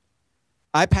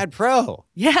 iPad Pro.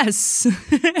 Yes.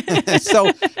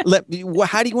 So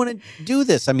how do you want to do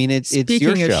this? I mean, it's your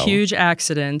Speaking show. of huge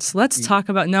accidents, let's talk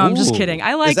about. No, I'm just Ooh. kidding.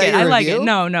 I like Is that it. your I like review? it.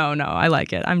 No, I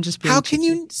like it. I'm just being. How can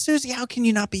you, Susie? How can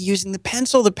you not be using the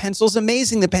pencil? The pencil's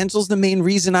amazing. The pencil's the main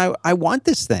reason I want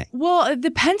this thing. Well,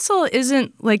 the pencil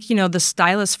isn't like the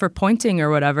stylus for pointing or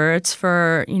whatever. It's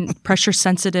for pressure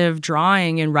sensitive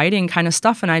drawing and writing kind of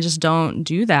stuff, and I just don't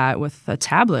do that with a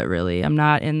tablet. Really, I'm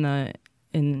not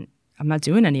I'm not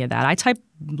doing any of that. I type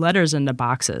letters into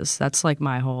boxes. That's like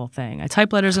my whole thing. I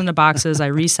type letters into boxes, I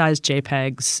resize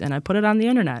JPEGs, and I put it on the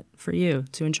internet for you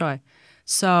to enjoy.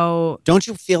 So don't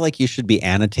you feel like you should be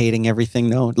annotating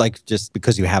everything though? Like just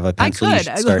because you have a pencil, I you could.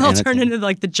 should start I'll turn annotating? into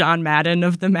like the John Madden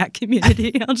of the Mac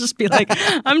community. I'll just be like,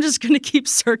 I'm just going to keep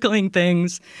circling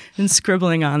things and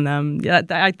scribbling on them. Yeah,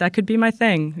 that could be my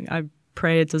thing. I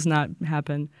pray it does not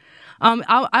happen.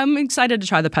 I'm excited to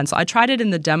try the pencil. I tried it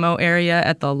in the demo area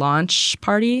at the launch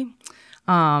party.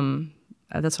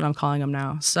 That's what I'm calling them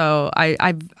now. So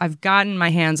I've gotten my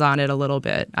hands on it a little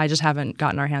bit. I just haven't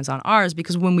gotten our hands on ours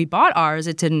because when we bought ours,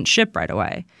 it didn't ship right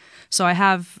away. So I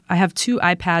have 2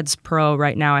 iPads Pro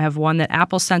right now. I have one that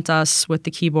Apple sent us with the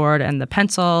keyboard and the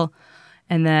pencil,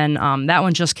 and then that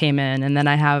one just came in. And then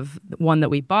I have one that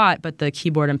we bought, but the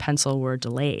keyboard and pencil were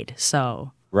delayed.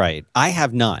 So right, I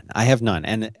have none.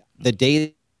 And the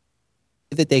day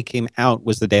that they came out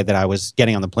was the day that I was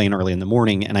getting on the plane early in the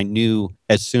morning, and I knew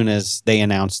as soon as they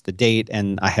announced the date,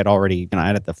 and I had already, I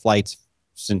had the flights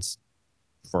since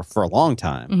for a long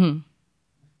time. mm-hmm.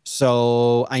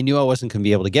 So I knew I wasn't going to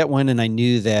be able to get one, and I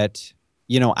knew that,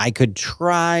 I could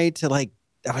try to I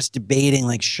was debating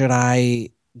should I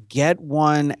get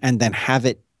one and then have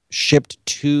it shipped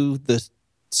to the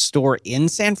store in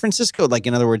San Francisco,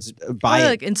 in other words, buy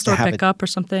Probably it in-store to have pickup or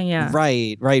something. Yeah,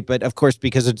 right. But of course,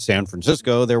 because it's San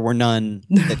Francisco, there were none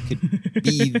that could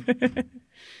be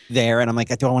there. And I'm like,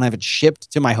 do I want to have it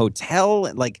shipped to my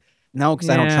hotel? No, because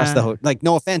I don't trust the hotel.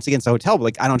 No offense against the hotel,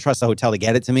 but I don't trust the hotel to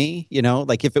get it to me.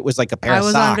 If it was a pair of socks, I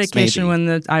was on vacation maybe. when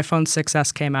the iPhone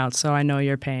 6S came out, so I know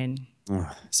your pain.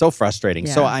 So frustrating.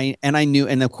 Yeah. So I knew,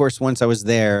 and of course, once I was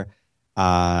there. Then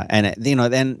I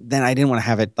didn't want to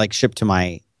have it shipped to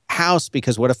my house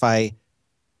because what if I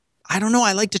don't know.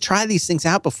 I like to try these things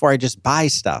out before I just buy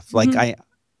stuff. Fair enough.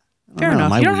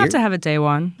 You don't have weird? to have it day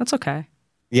one. That's okay.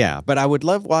 Yeah, but I'd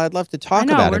love to talk I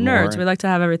know, about we're it nerds. more. We like to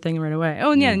have everything right away.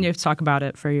 Oh, and and you have to talk about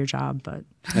it for your job, but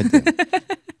I do.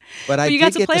 But you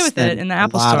got to play with it in the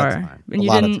Apple Store,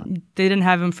 and they didn't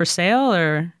have them for sale,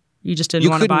 or you just didn't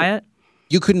want to buy it.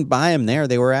 You couldn't buy them there.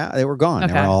 They were gone.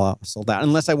 Okay. They were all sold out.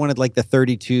 Unless I wanted the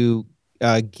 32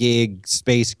 gig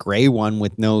space gray one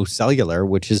with no cellular,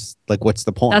 which is what's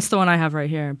the point? That's the one I have right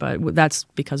here, but that's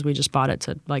because we just bought it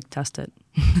to test it.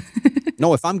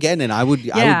 No, if I'm getting it, I would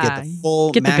get the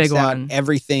full get the maxed big out, one.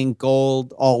 everything,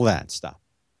 gold, all that stuff.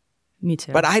 Me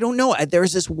too. But I don't know.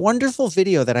 There's this wonderful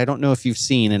video that I don't know if you've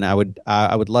seen, and I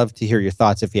would love to hear your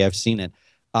thoughts if you have seen it.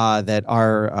 That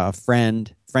our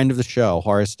friend of the show,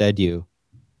 Horace Dediu,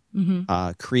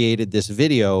 created this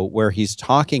video where he's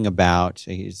talking about.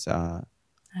 I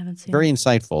haven't seen very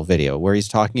insightful video where he's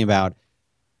talking about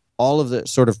all of the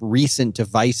sort of recent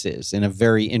devices in a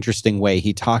very interesting way.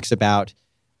 He talks about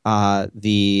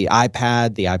the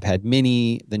iPad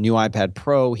Mini, the new iPad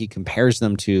Pro. He compares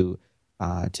them to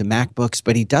MacBooks,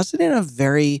 but he does it in a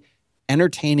very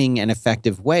entertaining and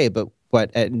effective way. But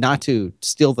not to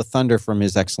steal the thunder from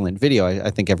his excellent video, I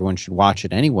think everyone should watch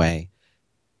it anyway.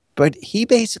 But he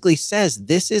basically says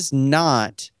it is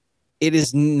not a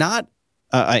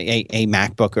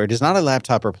MacBook, or it is not a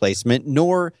laptop replacement,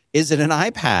 nor is it an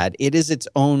iPad. It is its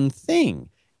own thing.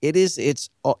 It is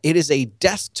a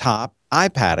desktop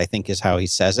iPad, I think is how he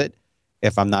says it,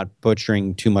 if I'm not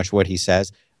butchering too much what he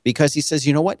says, because he says,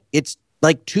 you know what? It's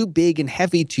like too big and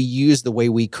heavy to use the way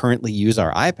we currently use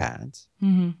our iPads.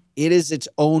 Mm-hmm. It is its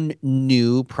own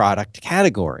new product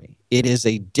category. It is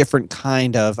a different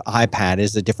kind of iPad,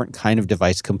 is a different kind of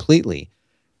device completely,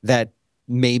 that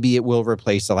maybe it will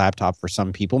replace a laptop for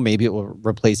some people. Maybe it will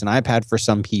replace an iPad for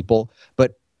some people.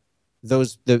 But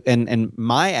and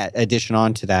my addition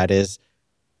on to that is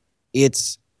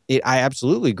I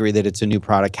absolutely agree that it's a new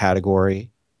product category,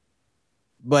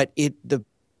 but the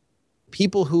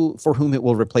people for whom it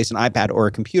will replace an iPad or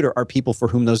a computer are people for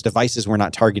whom those devices were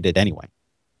not targeted anyway.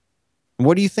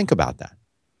 What do you think about that?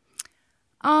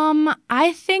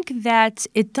 I think that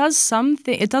it does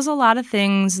it does a lot of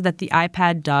things that the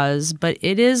iPad does, but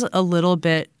it is a little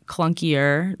bit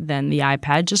clunkier than the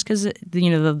iPad just because,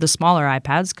 the smaller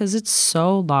iPads, because it's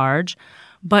so large.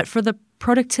 But for the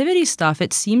productivity stuff,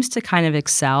 it seems to kind of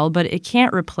excel, but it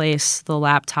can't replace the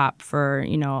laptop for,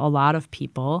 a lot of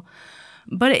people.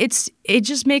 But it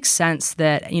just makes sense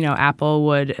that, Apple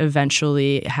would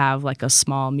eventually have like a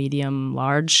small, medium,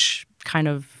 large kind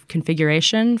of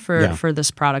configuration for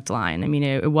this product line. I mean,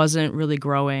 it wasn't really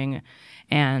growing.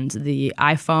 And the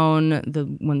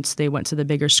iPhone, once they went to the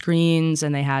bigger screens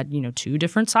and they had, two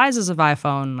different sizes of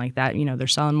iPhone like that, they're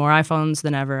selling more iPhones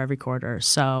than ever every quarter.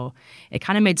 So it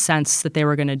kind of made sense that they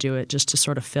were going to do it just to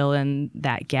sort of fill in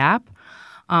that gap.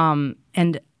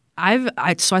 And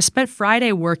I spent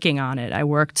Friday working on it. I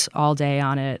worked all day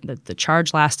on it. The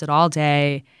charge lasted all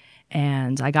day.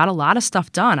 And I got a lot of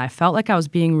stuff done. I felt like I was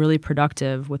being really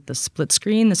productive with the split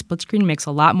screen. The split screen makes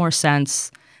a lot more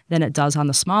sense than it does on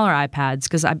the smaller iPads,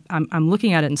 because I'm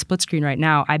looking at it in split screen right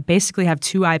now. I basically have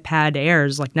two iPad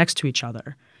Airs like next to each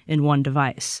other in one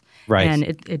device. Right. And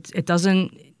it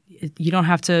doesn't you don't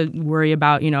have to worry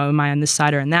about, am I on this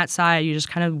side or on that side? You just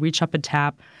kind of reach up and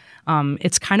tap.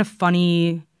 It's kind of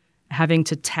funny having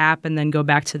to tap and then go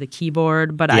back to the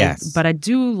keyboard, but yes. I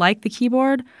do like the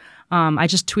keyboard. I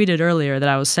just tweeted earlier that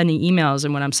I was sending emails,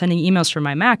 and when I'm sending emails from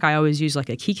my Mac, I always use like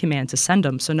a key command to send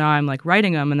them. So now I'm like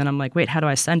writing them, and then I'm like, wait, how do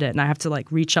I send it? And I have to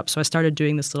like reach up. So I started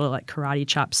doing this little like karate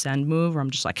chop send move where I'm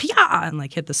just like, yeah, and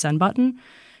like hit the send button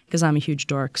because I'm a huge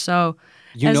dork. So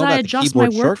as I adjust my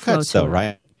workflow though,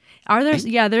 right? Are there?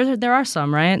 Yeah, there are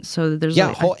some, right? So there's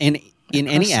in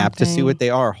any app to see what they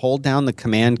are, hold down the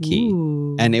command key,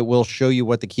 and it will show you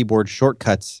what the keyboard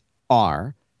shortcuts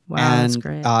are. Wow, and that's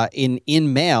great.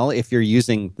 In Mail, if you're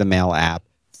using the Mail app,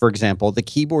 for example, the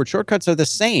keyboard shortcuts are the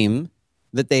same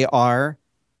that they are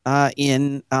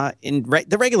in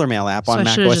the regular Mail app on Mac OS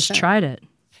X. So I should have just tried it.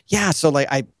 Yeah, so like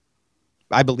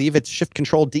I believe it's Shift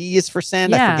Control D is for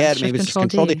send. Yeah, I forget. Maybe it's just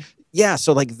Control D. Yeah,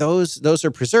 so like those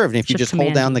are preserved, and if you just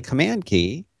hold down the command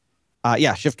key,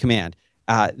 Shift Command.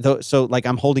 So like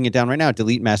I'm holding it down right now.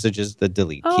 Delete message is the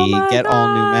delete key. Get all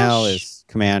new mail is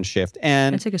Command Shift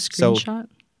N. Can I take a screenshot?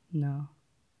 No.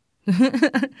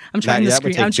 I'm trying the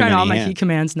screen. I'm trying all my key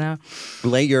commands now.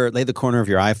 Lay the corner of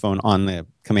your iPhone on the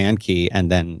command key,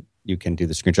 and then you can do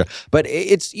the screenshot. But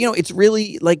it's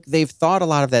really like they've thought a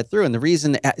lot of that through. And the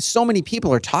reason so many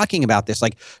people are talking about this,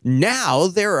 like now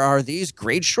there are these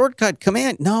great shortcut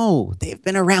command. No, they've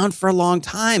been around for a long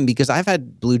time, because I've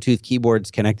had Bluetooth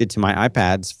keyboards connected to my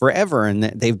iPads forever, and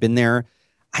they've been there.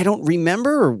 I don't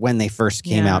remember when they first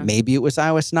came out. Maybe it was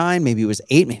iOS 9, maybe it was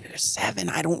 8, maybe it was 7.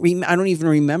 I don't even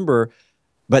remember.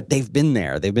 But they've been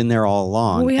there. They've been there all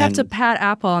along. Well, we have to pat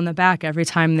Apple on the back every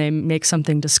time they make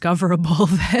something discoverable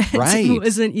that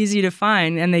isn't easy to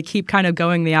find. And they keep kind of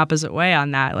going the opposite way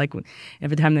on that. Like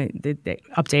every time they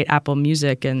update Apple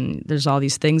Music, and there's all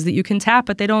these things that you can tap,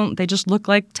 but they just look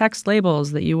like text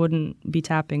labels that you wouldn't be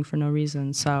tapping for no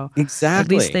reason. So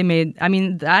exactly. At least they made, I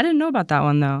didn't know about that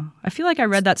one though. I feel like I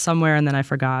read that somewhere and then I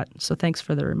forgot. So thanks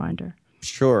for the reminder.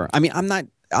 Sure. I'm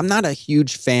not a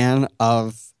huge fan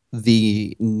of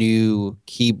the new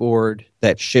keyboard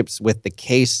that ships with the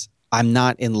case. I'm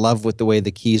not in love with the way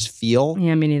the keys feel.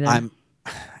 Yeah, me neither.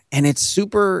 And it's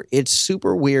super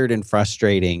weird and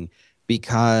frustrating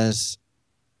because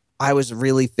I was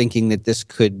really thinking that this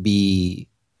could be,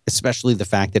 especially the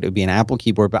fact that it would be an Apple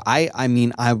keyboard. But I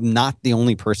mean, I'm not the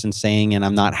only person saying, and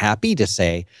I'm not happy to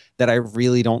say, that I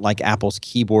really don't like Apple's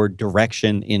keyboard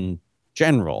direction in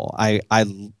general. I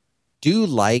do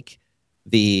like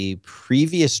the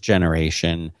previous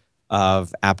generation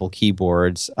of Apple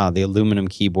keyboards, the aluminum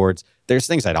keyboards. There's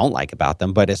things I don't like about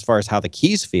them, but as far as how the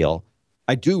keys feel,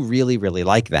 I do really, really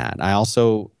like that. I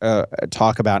also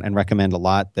talk about and recommend a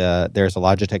lot. There's a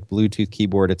Logitech Bluetooth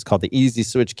keyboard. It's called the Easy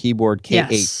Switch Keyboard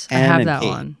K810 yes, I have that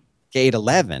and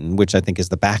K811, which I think is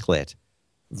the backlit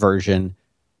version.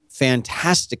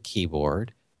 Fantastic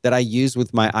keyboard that I use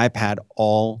with my iPad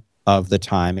all of the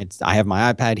time. I have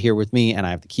my iPad here with me, and I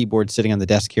have the keyboard sitting on the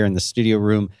desk here in the studio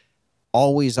room.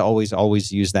 Always, always,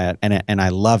 always use that, and I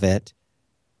love it.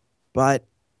 But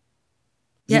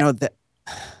you know that.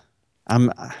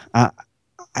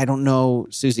 I don't know,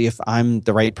 Susie, if I'm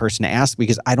the right person to ask,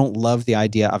 because I don't love the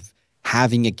idea of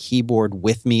having a keyboard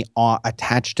with me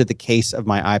attached to the case of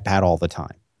my iPad all the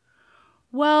time.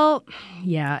 Well,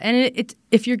 yeah, and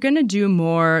if you're going to do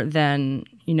more than,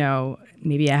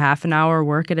 maybe a half an hour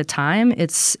work at a time,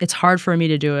 it's hard for me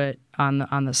to do it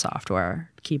on the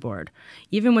software keyboard,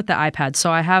 even with the iPad.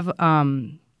 So I have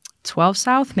 12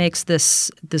 South makes this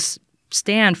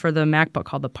stand for the MacBook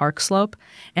called the Park Slope,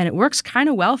 and it works kind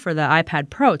of well for the iPad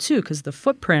Pro too, because the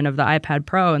footprint of the iPad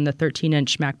Pro and the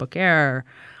 13-inch MacBook Air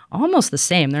are almost the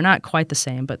same. They're not quite the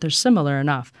same, but they're similar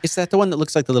enough. Is that the one that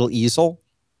looks like the little easel?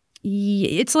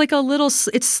 It's like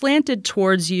it's slanted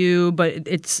towards you, but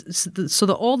so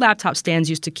the old laptop stands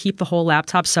used to keep the whole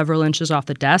laptop several inches off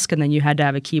the desk, and then you had to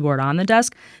have a keyboard on the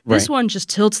desk. This one just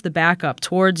tilts the back up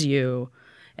towards you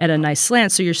at a nice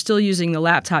slant, so you're still using the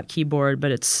laptop keyboard,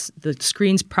 but the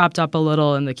screen's propped up a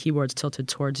little and the keyboard's tilted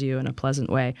towards you in a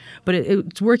pleasant way. But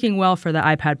it's working well for the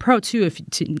iPad Pro too,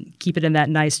 to keep it in that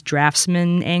nice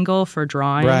draftsman angle for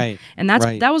drawing. Right. And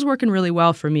that was working really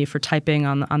well for me for typing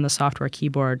on the software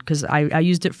keyboard, because I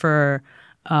used it for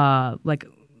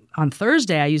on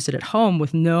Thursday I used it at home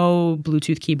with no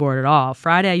Bluetooth keyboard at all.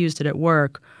 Friday I used it at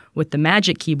work with the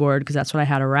Magic Keyboard because that's what I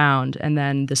had around. And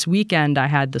then this weekend I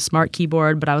had the Smart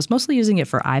Keyboard, but I was mostly using it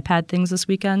for iPad things this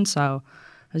weekend. So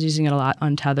I was using it a lot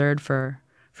untethered for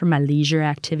my leisure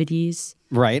activities.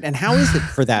 Right. And how is it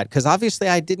for that? Because obviously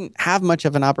I didn't have much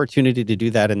of an opportunity to do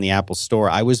that in the Apple Store.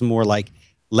 I was more like,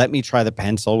 let me try the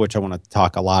pencil, which I want to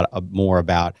talk a lot more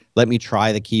about. Let me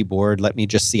try the keyboard. Let me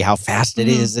just see how fast it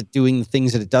is at doing the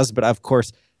things that it does. But of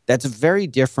course, that's very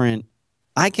different.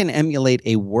 I can emulate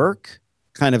a work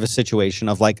kind of a situation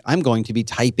of like, I'm going to be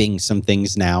typing some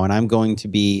things now, and I'm going to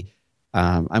be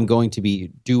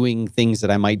doing things that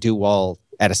I might do while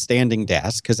at a standing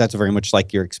desk, because that's very much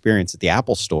like your experience at the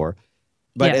Apple Store.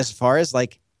 But as far as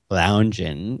like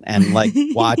lounging and like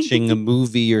watching a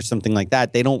movie or something like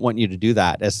that, they don't want you to do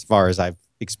that as far as I've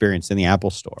experienced in the Apple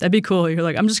Store. That'd be cool. You're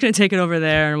like, I'm just going to take it over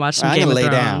there and watch some Game of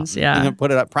Thrones. Yeah. I'm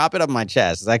going to prop it up on my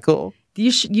chest. Is that cool?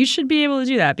 You should be able to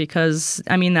do that, because,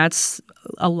 I mean, that's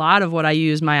a lot of what I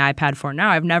use my iPad for now.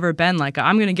 I've never been like,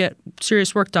 I'm going to get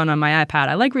serious work done on my iPad.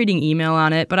 I like reading email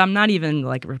on it, but I'm not even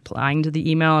like replying to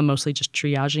the email. I'm mostly just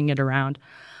triaging it around.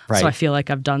 Right. So I feel like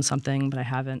I've done something, but I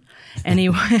haven't.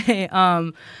 Anyway,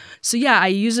 so yeah, I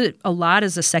use it a lot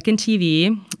as a second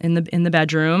TV in the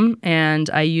bedroom, and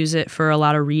I use it for a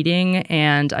lot of reading,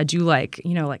 and I do like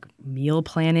meal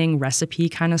planning, recipe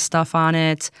kind of stuff on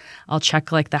it. I'll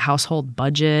check like the household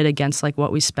budget against like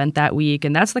what we spent that week,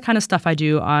 and that's the kind of stuff I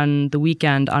do on the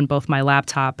weekend on both my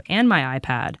laptop and my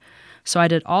iPad. So I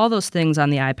did all those things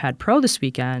on the iPad Pro this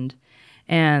weekend.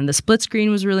 And the split screen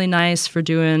was really nice for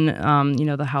doing,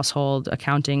 the household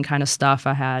accounting kind of stuff.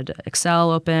 I had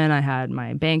Excel open, I had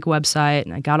my bank website,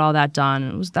 and I got all that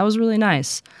done. That was really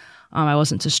nice. I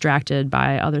wasn't distracted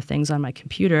by other things on my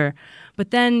computer.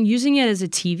 But then using it as a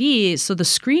TV, so the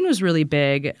screen was really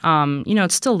big.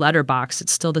 It's still letterbox.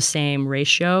 It's still the same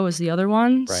ratio as the other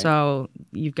one. Right. So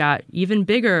you've got even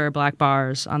bigger black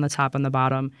bars on the top and the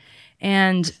bottom.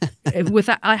 And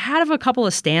I had a couple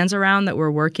of stands around that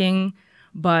were working,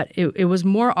 but it was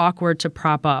more awkward to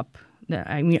prop up.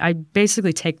 I mean, I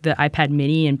basically take the iPad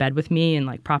mini in bed with me and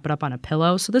like prop it up on a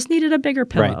pillow. So this needed a bigger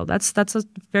pillow. Right. That's a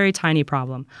very tiny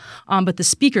problem. But the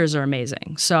speakers are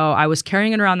amazing. So I was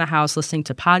carrying it around the house, listening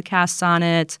to podcasts on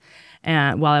it,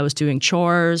 and while I was doing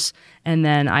chores. And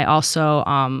then I also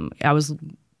I was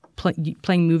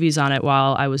playing movies on it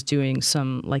while I was doing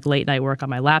some like late night work on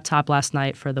my laptop last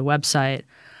night for the website.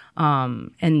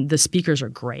 And the speakers are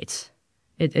great.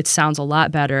 It sounds a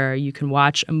lot better. You can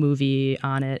watch a movie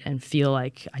on it and feel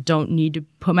like I don't need to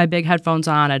put my big headphones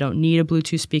on. I don't need a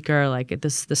Bluetooth speaker. Like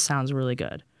this sounds really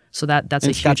good. So that's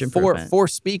a huge improvement. Four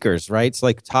speakers, right? It's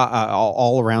like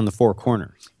all around the four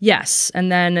corners. Yes,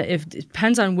 and then it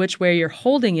depends on which way you're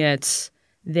holding it.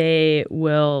 They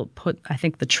will put, I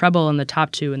think, the treble in the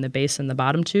top two and the bass in the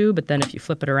bottom two. But then if you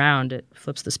flip it around, it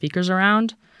flips the speakers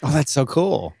around. Oh, that's so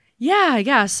cool. Yeah, I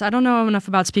guess. I don't know enough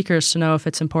about speakers to know if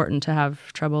it's important to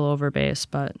have treble over bass,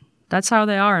 but that's how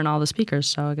they are in all the speakers,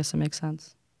 so I guess it makes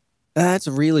sense. That's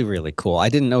really, really cool. I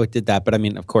didn't know it did that, but I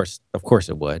mean, of course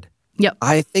it would. Yep.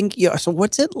 I think, so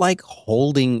what's it like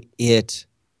holding it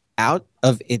out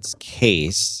of its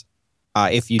case,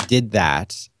 if you did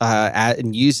that,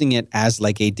 and using it as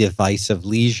like a device of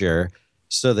leisure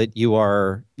so that you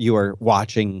are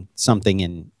watching something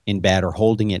in bed or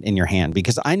holding it in your hand?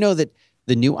 Because I know that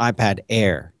the new iPad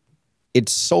Air,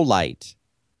 it's so light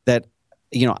that,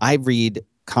 I read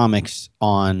comics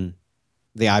on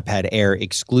the iPad Air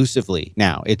exclusively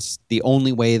now. It's the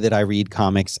only way that I read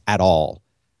comics at all.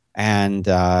 And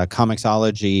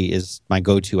Comixology is my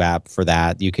go-to app for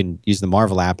that. You can use the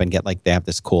Marvel app and get they have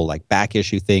this cool back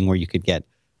issue thing where you could get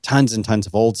tons and tons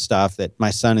of old stuff that my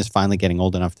son is finally getting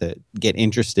old enough to get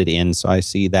interested in. So I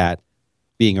see that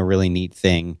being a really neat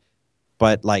thing.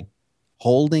 But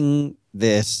holding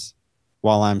this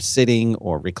while I'm sitting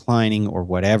or reclining or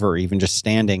whatever, or even just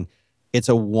standing, it's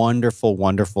a wonderful,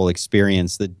 wonderful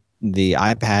experience. The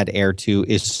iPad Air 2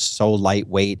 is so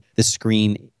lightweight. The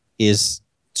screen is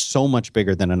so much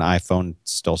bigger than an iPhone,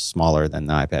 still smaller than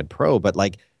the iPad Pro. But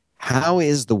how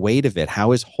is the weight of it?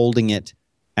 How is holding it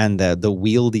and the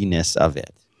wieldiness of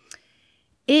it?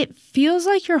 It feels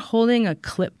like you're holding a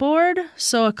clipboard.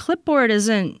 So a clipboard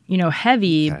isn't,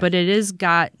 heavy, okay, but it is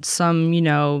got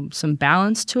some, some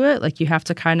balance to it. Like you have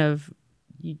to kind of,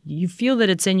 you feel that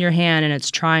it's in your hand and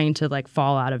it's trying to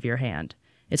fall out of your hand.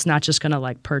 It's not just going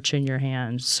to perch in your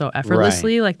hand so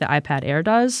effortlessly like the iPad Air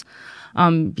does,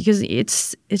 because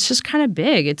it's just kind of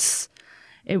big.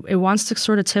 It wants to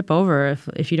sort of tip over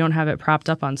if you don't have it propped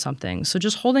up on something. So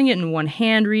just holding it in one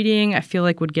hand reading, I feel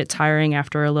like would get tiring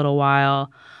after a little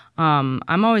while.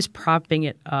 I'm always propping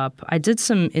it up. I did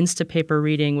some Instapaper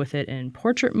reading with it in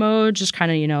portrait mode, just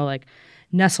kind of,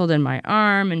 nestled in my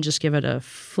arm and just give it a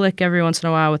flick every once in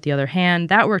a while with the other hand.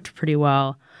 That worked pretty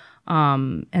well.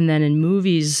 And then in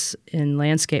movies in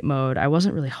landscape mode, I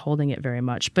wasn't really holding it very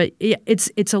much. But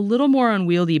it's a little more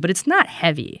unwieldy, but it's not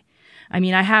heavy. I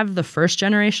mean, I have the first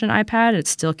generation iPad. It's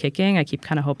still kicking. I keep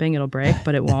kind of hoping it'll break,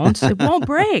 but it won't. It won't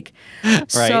break. Right.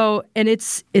 So, and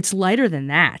it's lighter than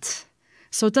that.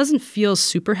 So it doesn't feel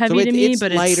super heavy to me,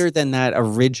 but it's lighter than that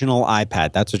original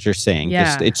iPad. That's what you're saying.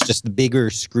 Yeah. It's just the bigger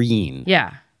screen.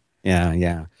 Yeah.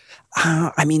 Yeah.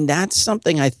 I mean, that's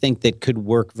something I think that could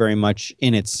work very much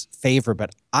in its favor.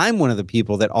 But I'm one of the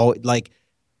people that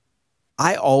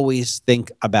I always think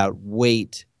about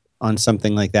weight on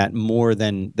something like that more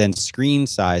than screen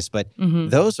size. But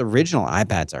those original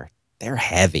iPads they're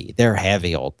heavy. They're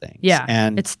heavy old things. Yeah,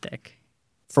 and it's thick.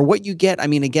 For what you get, I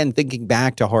mean, again, thinking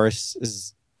back to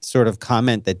Horace's sort of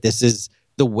comment that this is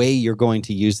the way you're going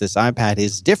to use this iPad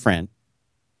is different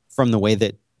from the way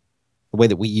that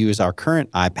we use our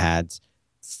current iPads.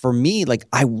 For me,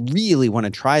 I really want to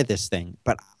try this thing,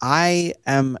 but I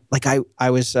am I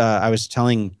was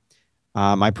telling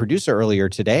my producer earlier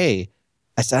today,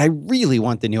 I said, I really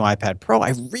want the new iPad Pro.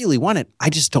 I really want it. I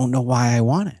just don't know why I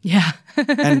want it. Yeah.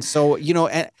 And so,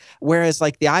 whereas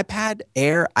the iPad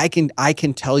Air, I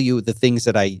can tell you the things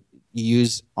that I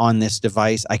use on this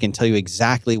device. I can tell you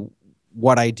exactly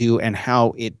what I do and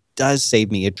how it does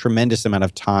save me a tremendous amount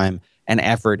of time and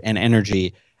effort and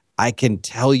energy. I can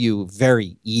tell you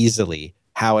very easily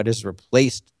how it has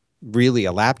replaced really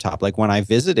a laptop. Like when I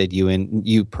visited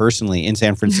you personally in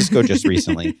San Francisco just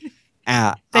recently.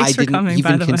 Thanks for coming,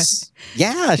 by the way.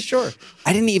 Yeah, sure.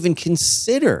 I didn't even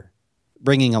consider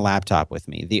bringing a laptop with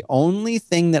me. The only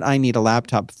thing that I need a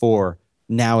laptop for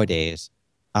nowadays,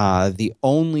 and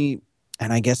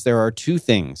I guess there are two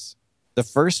things. The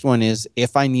first one is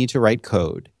if I need to write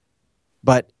code,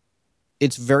 but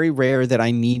it's very rare that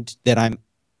I'm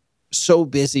so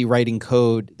busy writing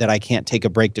code that I can't take a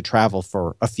break to travel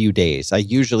for a few days. I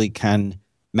usually can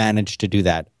manage to do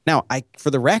that. Now,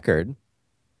 for the record,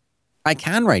 I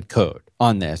can write code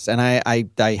on this, and I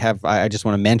just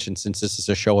want to mention, since this is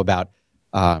a show about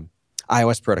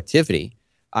iOS productivity,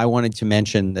 I wanted to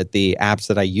mention that the apps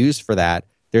that I use for that,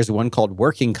 there's one called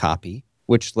Working Copy,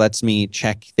 which lets me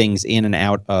check things in and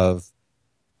out of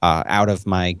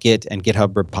my Git and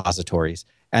GitHub repositories,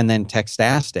 and then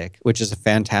Textastic, which is a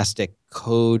fantastic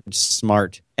Code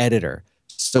Smart editor.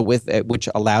 So with it, which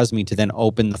allows me to then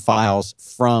open the files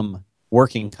from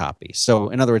working copy. So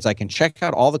in other words, I can check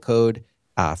out all the code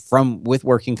from with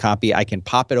working copy. I can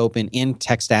pop it open in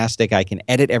Textastic. I can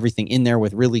edit everything in there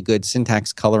with really good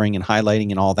syntax coloring and highlighting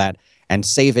and all that, and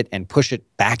save it and push it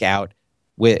back out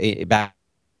back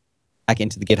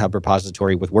into the GitHub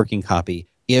repository with working copy.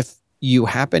 If you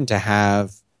happen to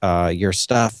have your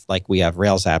stuff, like we have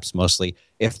Rails apps mostly,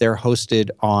 if they're hosted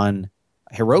on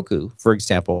Heroku, for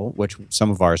example, which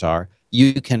some of ours are,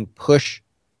 you can push,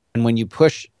 and when you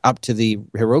push up to the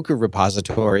Heroku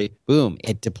repository, boom,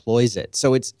 it deploys it.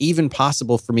 So it's even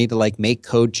possible for me to like make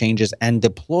code changes and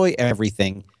deploy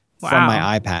everything from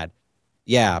my iPad.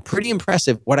 Yeah, pretty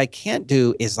impressive. What I can't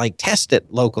do is like test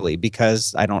it locally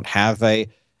because I don't have a,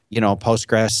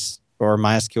 Postgres or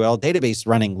MySQL database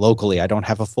running locally. I don't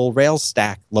have a full Rails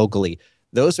stack locally.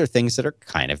 Those are things that are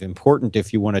kind of important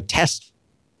if you want to test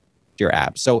your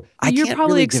app. So you're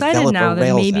probably excited now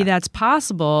that maybe that's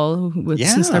possible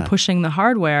since they're pushing the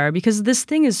hardware, because this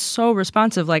thing is so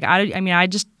responsive. Like I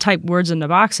just type words into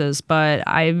boxes, but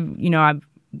I'm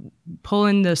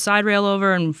pulling the side rail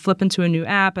over and flipping to a new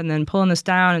app, and then pulling this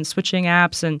down and switching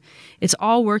apps, and it's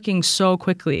all working so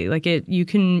quickly. Like you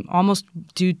can almost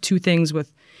do two things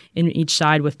in each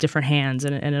side with different hands,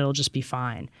 and it'll just be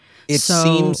fine. It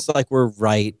seems like we're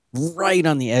right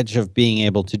on the edge of being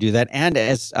able to do that. And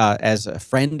as a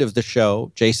friend of the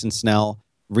show, Jason Snell,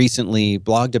 recently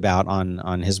blogged about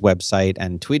on his website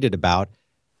and tweeted about,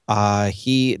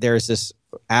 there's this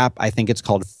app, I think it's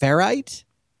called Ferrite,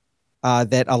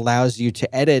 that allows you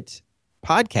to edit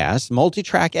podcasts,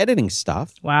 multi-track editing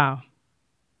stuff. Wow.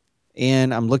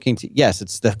 And I'm looking to,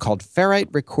 it's called Ferrite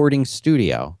Recording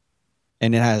Studio.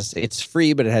 And it's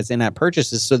free, but it has in-app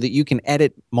purchases so that you can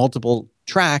edit multiple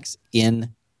tracks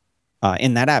in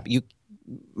that app.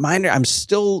 I'm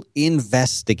still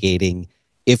investigating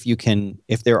if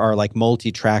there are like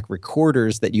multi-track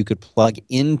recorders that you could plug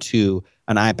into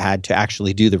an iPad to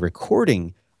actually do the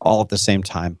recording all at the same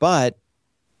time. But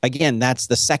again, that's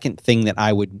the second thing that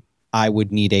I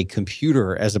would need a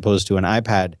computer as opposed to an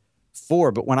iPad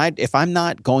for. But if I'm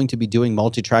not going to be doing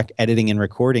multi-track editing and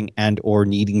recording and or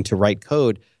needing to write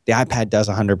code, the iPad does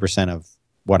 100% of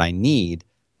what I need.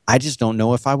 I just don't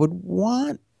know if I would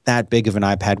want that big of an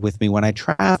iPad with me when I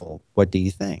travel. What do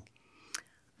you think?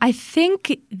 I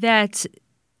think that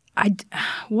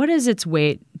what is its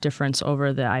weight difference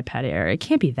over the iPad Air? It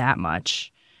can't be that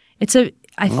much.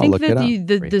 I think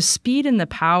that the speed and the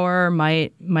power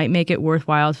might make it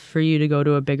worthwhile for you to go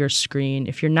to a bigger screen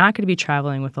if you're not going to be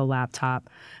traveling with a laptop.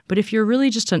 But if you're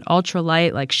really just an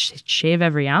ultralight, like shave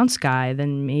every ounce guy,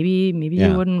 then maybe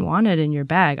you wouldn't want it in your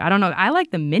bag. I don't know. I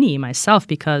like the Mini myself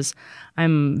because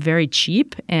I'm very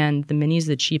cheap, and the Mini's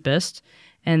the cheapest.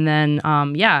 And then,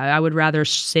 I would rather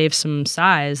save some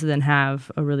size than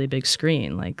have a really big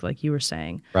screen, like you were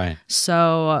saying. Right.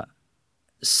 So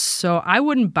I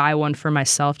wouldn't buy one for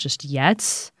myself just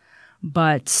yet,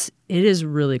 but it is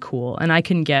really cool, and I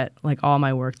can get like all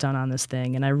my work done on this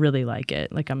thing, and I really like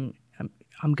it. Like I'm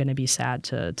gonna be sad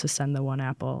to send the one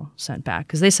Apple sent back,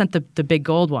 because they sent the big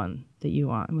gold one that you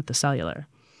want with the cellular.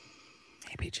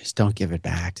 Maybe just don't give it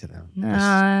back to them. They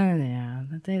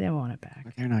want it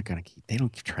back. They're not gonna they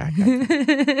don't keep track of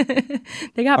it.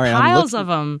 They got piles of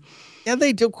them. Yeah,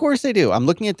 they do. Of course they do. I'm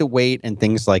looking at the weight and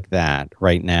things like that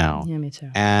right now. Yeah, me too.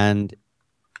 And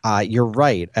you're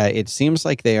right. It seems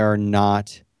like they are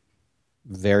not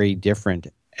very different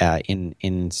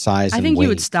in size and weight. I think you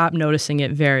would stop noticing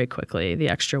it very quickly, the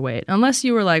extra weight. Unless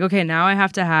you were like, okay, now I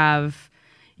have to have,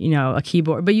 a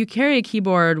keyboard. But you carry a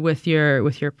keyboard with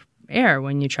your Air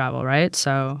when you travel, right?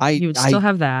 So you would still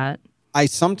have that. I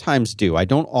sometimes do. I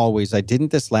don't always. I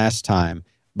didn't this last time.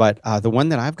 But the one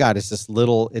that I've got is this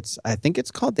little, I think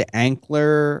it's called the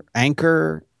Anchor, and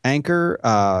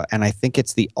I think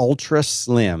it's the Ultra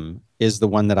Slim is the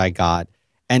one that I got.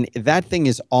 And that thing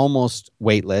is almost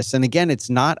weightless. And again, it's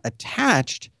not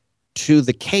attached to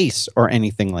the case or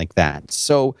anything like that.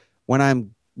 So when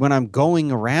I'm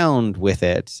going around with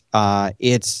it,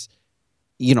 it's,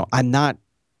 I'm not,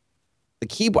 the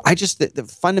keyboard,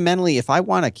 fundamentally, if I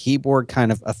want a keyboard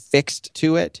kind of affixed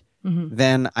to it,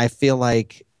 then I feel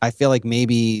like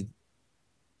maybe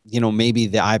the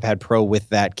iPad Pro with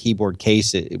that keyboard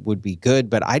case it would be good,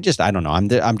 but I don't know.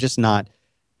 I'm just not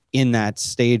in that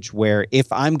stage where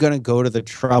if I'm going to go to the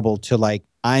trouble to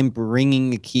I'm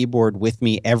bringing a keyboard with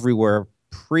me everywhere,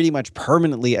 pretty much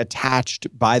permanently attached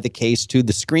by the case to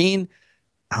the screen,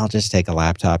 I'll just take a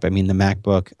laptop. I mean, the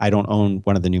MacBook, I don't own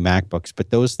one of the new MacBooks,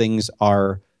 but those things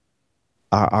are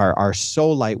are so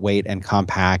lightweight and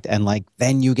compact, and like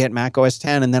then you get Mac OS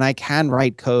 10, and then I can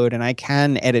write code and I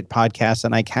can edit podcasts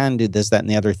and I can do this, that, and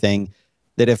the other thing.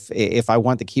 That if I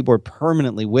want the keyboard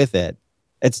permanently with it,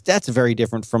 that's very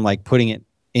different from like putting it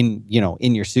in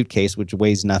your suitcase, which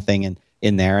weighs nothing, and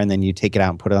in there, and then you take it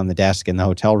out and put it on the desk in the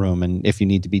hotel room. And if you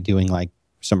need to be doing like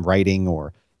some writing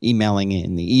or emailing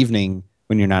in the evening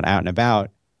when you're not out and about,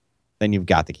 then you've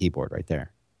got the keyboard right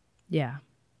there. Yeah.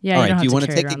 Yeah. All right. Do you want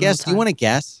to take a guess? Do you want to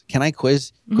guess? Can I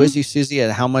quiz you, Susie,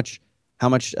 at how much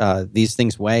these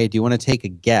things weigh? Do you want to take a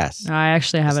guess? I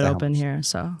actually have it open here,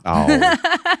 so. Oh.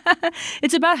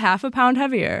 It's about half a pound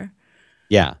heavier.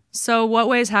 Yeah. So what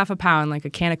weighs half a pound? Like a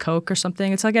can of Coke or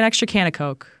something? It's like an extra can of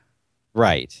Coke.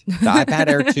 Right. The iPad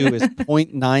Air 2 is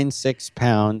 0.96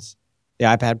 pounds. The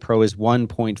iPad Pro is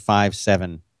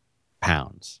 1.57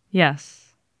 pounds.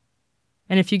 Yes.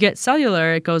 And if you get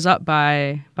cellular, it goes up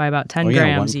by about 10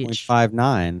 grams each.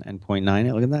 1.59 and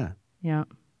 0.98. Look at that. Yeah.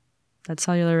 That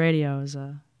cellular radio is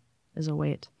a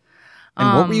weight.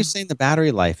 And what were you saying the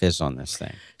battery life is on this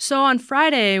thing? So on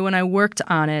Friday, when I worked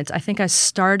on it, I think I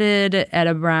started at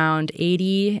around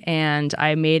 80, and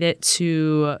I made it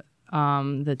to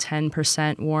the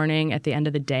 10% warning at the end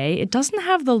of the day. It doesn't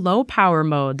have the low power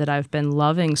mode that I've been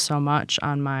loving so much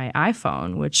on my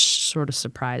iPhone, which sort of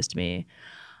surprised me.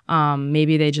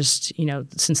 Maybe they just,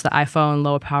 since the iPhone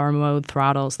low power mode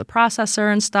throttles the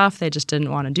processor and stuff, they just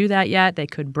didn't want to do that yet. They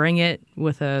could bring it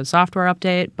with a software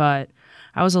update, but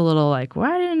I was a little like,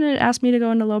 why didn't it ask me to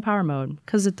go into low power mode?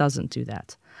 Because it doesn't do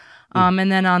that. And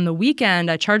then on the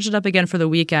weekend, I charged it up again for the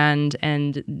weekend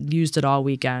and used it all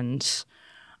weekend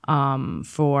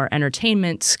for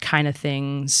entertainment kind of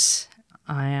things.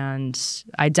 And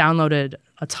I downloaded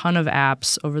a ton of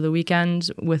apps over the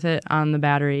weekend with it on the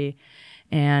battery.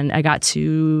 And I got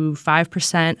to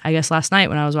 5%, I guess, last night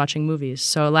when I was watching movies.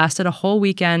 So it lasted a whole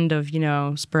weekend of,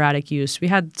 sporadic use. We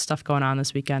had stuff going on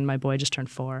this weekend. My boy just turned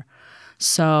 4.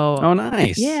 So, oh,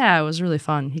 nice. Yeah, it was really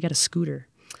fun. He got a scooter.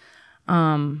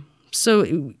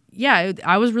 So, yeah,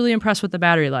 I was really impressed with the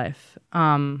battery life.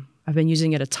 I've been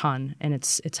using it a ton, and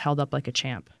it's held up like a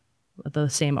champ. The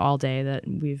same all day that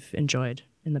we've enjoyed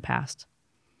in the past.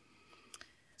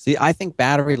 See, I think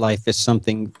battery life is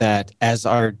something that as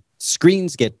our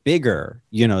screens get bigger,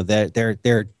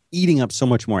 they're eating up so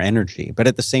much more energy. But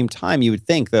at the same time, you would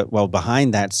think that, well,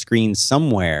 behind that screen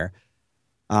somewhere,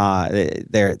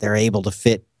 they're able to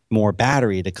fit more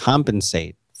battery to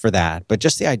compensate for that. But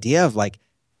just the idea of like,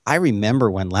 I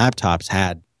remember when laptops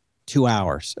had 2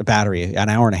 hours of battery, an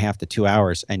hour and a half to 2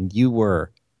 hours, and you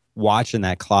were watching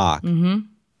that clock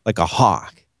like a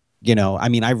hawk.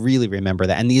 I really remember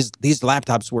that. And these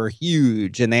laptops were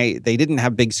huge, and they didn't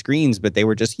have big screens, but they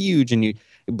were just huge, and you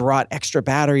brought extra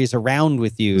batteries around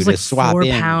with you to swap in.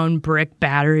 4-pound brick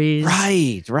batteries.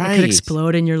 Right. It could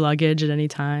explode in your luggage at any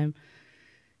time.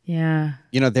 Yeah.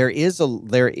 With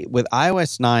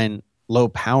iOS 9 low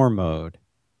power mode,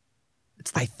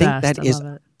 I think that is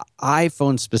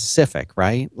iPhone specific,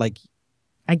 right? Like,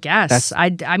 I guess. I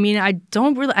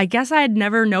guess I had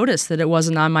never noticed that it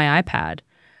wasn't on my iPad.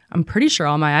 I'm pretty sure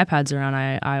all my iPads are on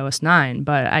iOS 9,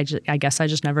 but I guess I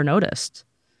just never noticed.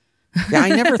 Yeah, I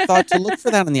never thought to look for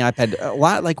that on the iPad. A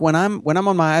lot, like when I'm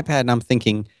on my iPad and I'm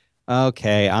thinking,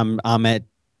 okay, I'm at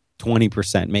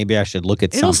 20%. Maybe I should look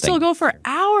at something. It'll still go for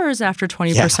hours after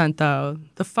 20% though.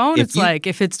 The phone,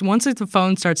 once the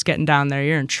phone starts getting down there,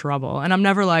 you're in trouble. And I'm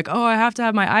never like, oh, I have to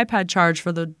have my iPad charged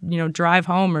for the drive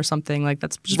home or something. Like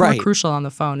that's just more crucial on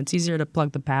the phone. It's easier to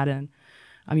plug the pad in.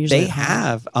 They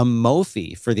have a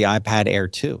Mophie for the iPad Air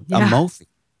 2. Yeah. A Mophie.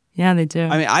 Yeah, they do.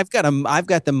 I mean, I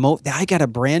got a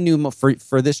brand new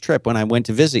for this trip when I went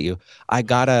to visit you. I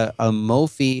got a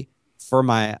Mophie for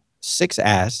my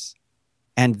 6S,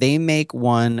 and they make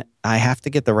one. I have to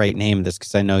get the right name of this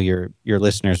because I know your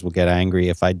listeners will get angry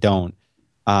if I don't.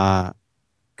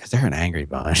 Because they're an angry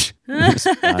bunch.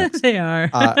 They are.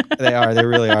 They are. They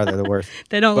really are. They're the worst.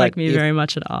 They don't like me very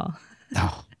much at all.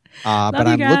 No. But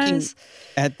I'm looking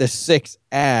at the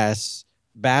 6S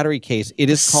battery case. It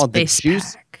is called the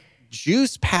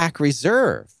Juice Pack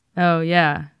Reserve. Oh,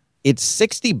 yeah. It's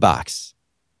 $60.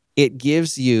 It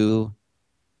gives you,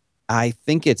 I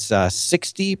think it's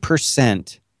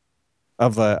 60%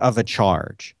 of a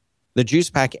charge. The Juice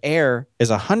Pack Air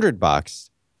is $100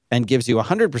 and gives you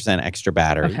 100% extra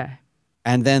battery. Okay.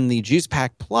 And then the Juice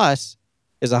Pack Plus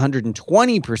is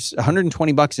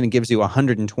 $120 and it gives you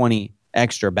 120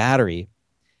 extra battery.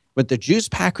 But the Juice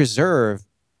Pack Reserve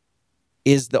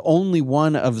is the only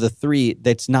one of the three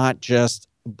that's not just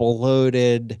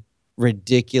bloated,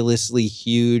 ridiculously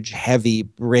huge, heavy,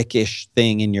 brickish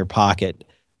thing in your pocket.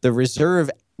 The Reserve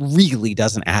really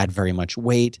doesn't add very much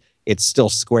weight. It's still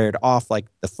squared off like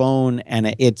the phone.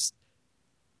 And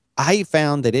I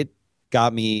found that it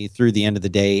got me through the end of the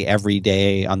day every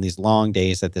day on these long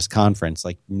days at this conference,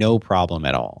 like no problem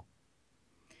at all.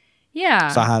 Yeah.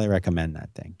 So I highly recommend that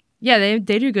thing. Yeah, they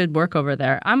do good work over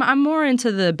there. I'm more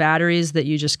into the batteries that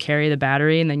you just carry the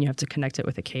battery and then you have to connect it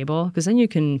with a cable because then you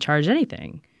can charge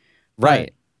anything. Right.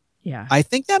 But, yeah. I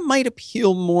think that might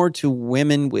appeal more to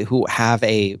women who have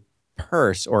a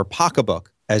purse or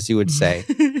pocketbook, as you would say,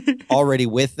 already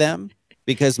with them.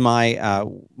 Because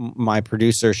my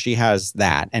producer, she has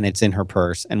that and it's in her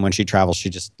purse. And when she travels, she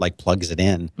just like plugs it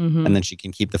in and then she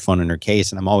can keep the phone in her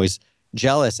case. And I'm always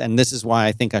jealous. And this is why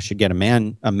I think I should get a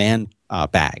man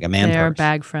bag, a man purse. They are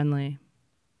bag friendly.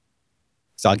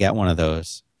 So I'll get one of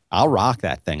those. I'll rock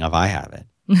that thing if I have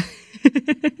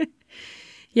it.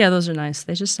 Yeah, those are nice.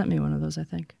 They just sent me one of those, I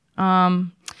think.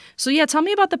 So yeah, tell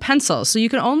me about the pencil. So you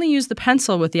can only use the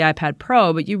pencil with the iPad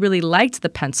Pro, but you really liked the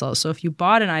pencil. So if you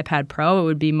bought an iPad Pro, it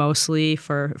would be mostly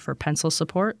for pencil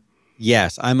support?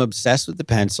 Yes, I'm obsessed with the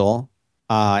pencil.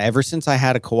 Ever since I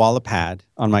had a Koala Pad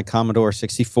on my Commodore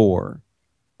 64,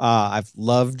 I've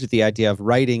loved the idea of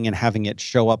writing and having it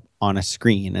show up on a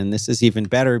screen. And this is even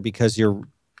better because you're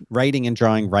writing and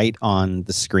drawing right on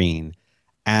the screen.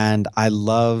 And I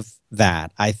love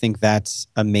that. I think that's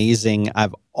amazing.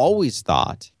 I've always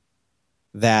thought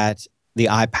that the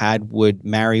iPad would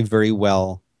marry very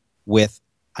well with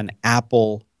an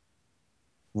Apple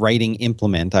writing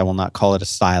implement. I will not call it a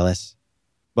stylus,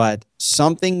 but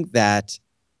something that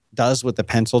does what the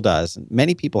pencil does.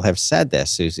 Many people have said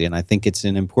this, Susie, and I think it's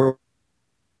an important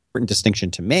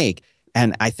distinction to make.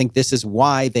 And I think this is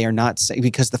why they are not saying,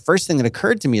 because the first thing that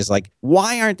occurred to me is like,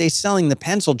 why aren't they selling the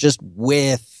pencil just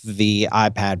with the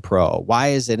iPad Pro? Why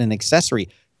is it an accessory?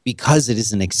 Because it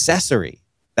is an accessory.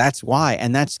 That's why.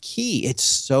 And that's key. It's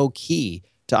so key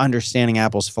to understanding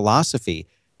Apple's philosophy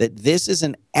that this is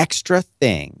an extra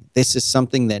thing. This is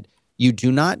something that you do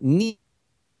not need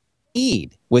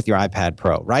with your iPad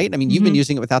Pro, right? I mean, you've been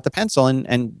using it without the pencil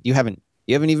and you haven't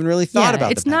even really thought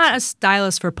about it. It's not a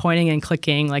stylus for pointing and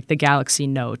clicking like the Galaxy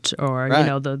Note or, Right.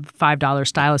 the $5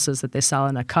 styluses that they sell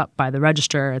in a cup by the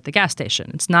register at the gas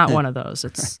station. It's not one of those.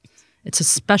 It's a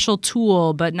special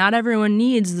tool, but not everyone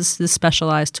needs this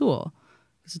specialized tool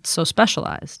because it's so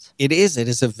specialized. It is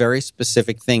a very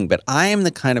specific thing, but I am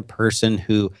the kind of person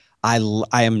who I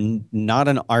am not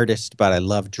an artist, but I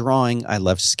love drawing. I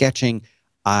love sketching.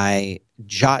 I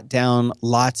jot down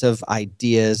lots of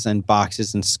ideas and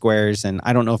boxes and squares. And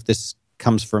I don't know if this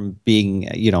comes from being,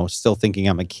 still thinking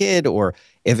I'm a kid or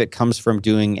if it comes from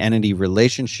doing entity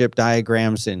relationship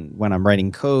diagrams and when I'm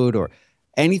writing code or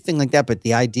anything like that. But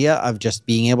the idea of just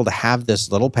being able to have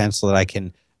this little pencil that I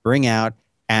can bring out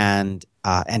and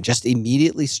just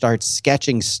immediately start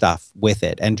sketching stuff with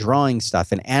it and drawing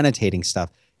stuff and annotating stuff,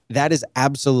 that is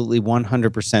absolutely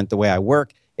 100% the way I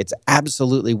work. It's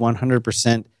absolutely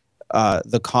 100%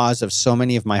 the cause of so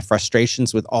many of my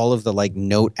frustrations with all of the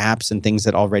note apps and things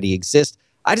that already exist.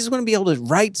 I just want to be able to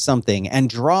write something and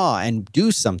draw and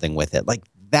do something with it. Like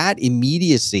that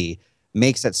immediacy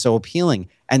makes it so appealing.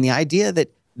 And the idea that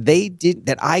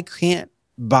that I can't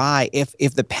buy, if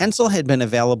the pencil had been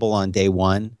available on day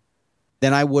one,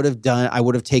 then I would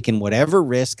have taken whatever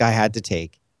risk I had to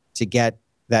take to get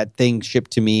that thing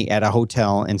shipped to me at a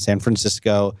hotel in San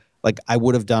Francisco. Like I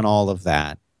would have done all of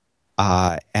that.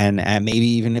 And maybe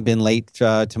even have been late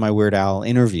to my Weird Al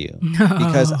interview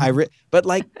because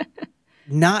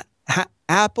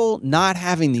Apple not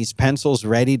having these pencils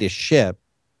ready to ship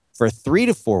for 3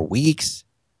 to 4 weeks.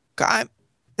 God,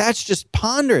 that's just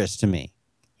ponderous to me.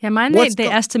 Yeah, mine, they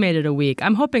estimated a week.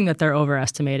 I'm hoping that they're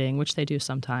overestimating, which they do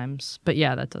sometimes. But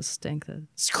yeah, that does stink.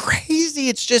 It's crazy.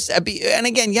 It's just, and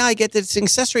again, yeah, I get that it's an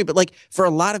accessory, but for a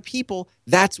lot of people,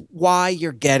 that's why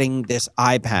you're getting this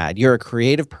iPad. You're a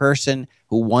creative person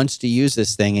who wants to use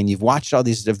this thing, and you've watched all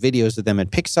these videos of them at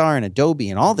Pixar and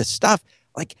Adobe and all this stuff.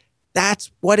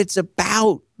 That's what it's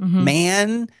about,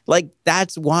 man.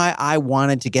 That's why I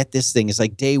wanted to get this thing. It's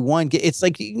like day one. It's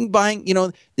like you can buying,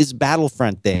 this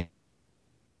Battlefront thing.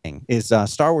 Is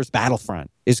Star Wars Battlefront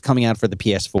is coming out for the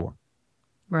PS4.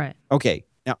 Right. Okay.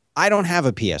 Now, I don't have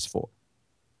a PS4.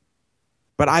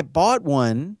 But I bought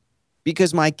one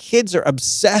because my kids are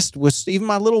obsessed with, even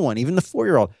my little one, even the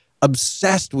 4-year-old,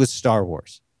 obsessed with Star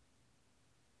Wars.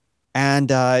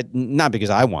 And not because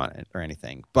I want it or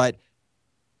anything, but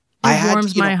it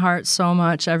warms my heart so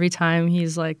much every time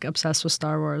he's obsessed with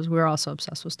Star Wars. We're also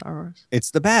obsessed with Star Wars. It's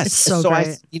the best. It's so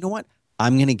great. You know what?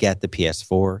 I'm going to get the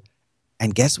PS4.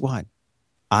 And guess what?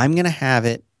 I'm going to have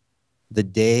it the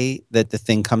day that the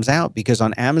thing comes out because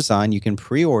on Amazon, you can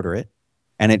pre-order it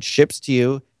and it ships to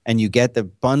you and you get the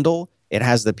bundle it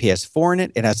has the PS4 in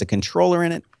it, it has the controller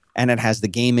in it, and it has the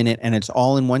game in it, and it's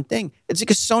all in one thing. It's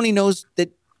because Sony knows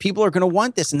that people are going to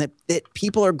want this, and that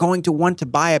people are going to want to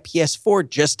buy a PS4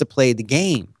 just to play the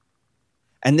game.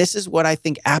 And this is what I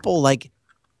think Apple, like,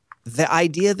 the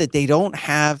idea that they don't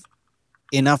have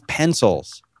enough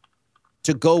pencils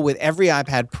to go with every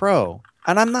iPad Pro.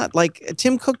 And I'm not like,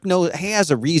 Tim Cook knows, he has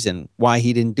a reason why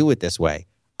he didn't do it this way.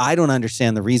 I don't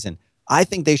understand the reason. I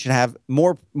think they should have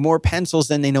more pencils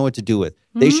than they know what to do with.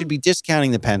 They should be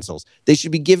discounting the pencils. They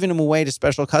should be giving them away to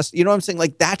special customers. You know what I'm saying?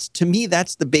 Like, that's, to me,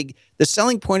 that's the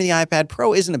selling point of the iPad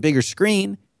Pro isn't a bigger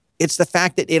screen. It's the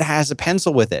fact that it has a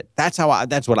pencil with it. That's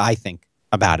what I think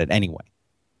about it anyway.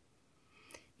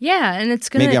 Yeah, and it's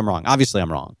gonna. Maybe I'm wrong. Obviously,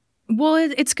 I'm wrong. Well,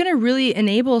 it's gonna really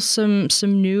enable some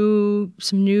new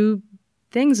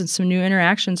things and some new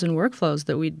interactions and workflows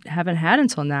that we haven't had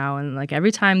until now. And like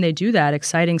every time they do that,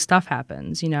 exciting stuff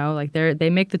happens. You know, like they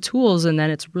make the tools, and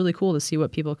then it's really cool to see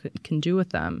what people can do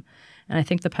with them. And I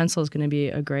think the pencil is going to be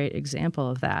a great example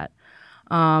of that.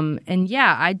 And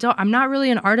yeah, I'm not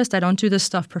really an artist. I don't do this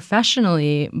stuff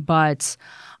professionally, but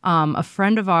a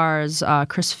friend of ours,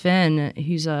 Chris Finn,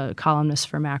 he's a columnist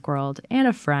for Macworld and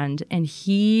a friend, and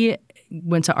he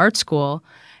went to art school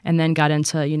and then got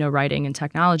into, writing and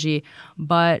technology.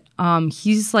 But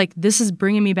he's like, this is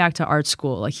bringing me back to art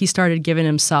school. Like, he started giving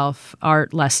himself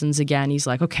art lessons again. He's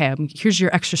like, okay, here's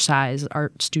your exercise,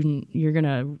 art student. You're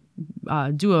going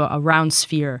to do a round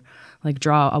sphere, like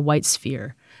draw a white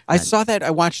sphere. I saw that.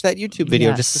 I watched that YouTube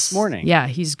video just this morning. Yeah,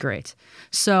 he's great.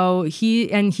 So he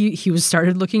was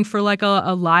started looking for like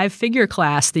a live figure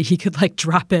class that he could like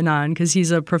drop in on, because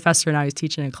he's a professor now. He's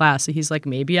teaching in class. So he's like,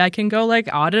 maybe I can go like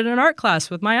audit an art class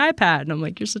with my iPad. And I'm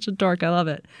like, you're such a dork. I love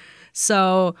it.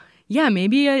 So yeah,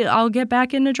 maybe I'll get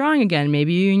back into drawing again.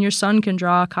 Maybe you and your son can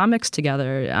draw comics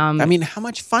together. I mean, how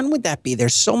much fun would that be?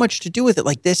 There's so much to do with it.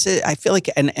 Like this, I feel like,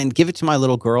 and give it to my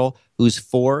little girl who's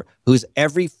 4, who's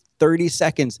every 30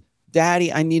 seconds,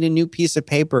 Daddy, I need a new piece of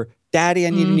paper. Daddy,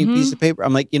 I need a new piece of paper.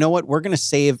 I'm like, you know what? We're going to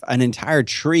save an entire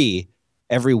tree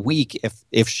every week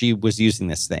if she was using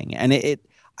this thing. And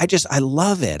I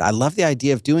love it. I love the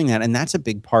idea of doing that. And that's a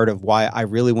big part of why I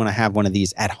really want to have one of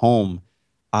these at home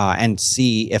and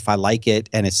see if I like it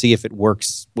and see if it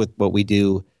works with what we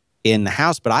do in the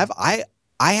house. But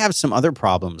I have some other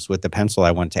problems with the pencil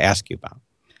I want to ask you about.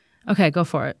 Okay, go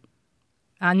for it.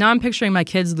 Now I'm picturing my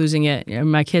kids losing it,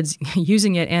 my kids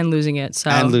using it and losing it.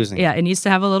 So and losing it. It needs to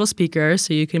have a little speaker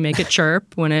so you can make it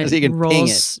chirp when it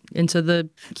rolls into the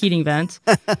heating vent.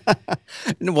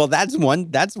 Well, that's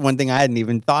one thing I hadn't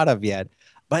even thought of yet.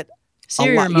 But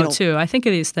Siri remote too. I think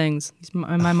of these things.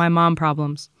 My mom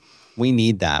problems. We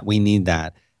need that.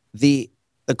 The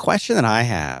question that I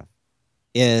have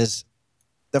is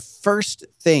the first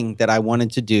thing that I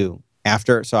wanted to do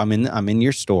after. So I'm in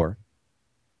your store.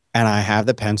 And I have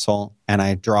the pencil and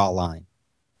I draw a line.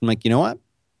 I'm like, you know what?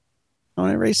 I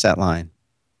want to erase that line.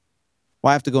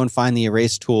 Well, I have to go and find the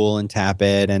erase tool and tap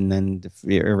it and then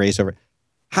erase over.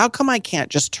 How come I can't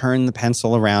just turn the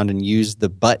pencil around and use the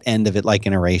butt end of it like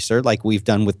an eraser, like we've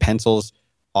done with pencils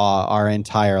our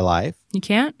entire life? You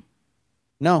can't?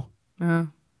 No. I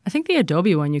think the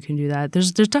Adobe one, you can do that.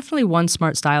 There's definitely one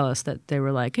smart stylus that they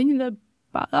were like, the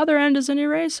other end is an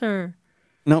eraser.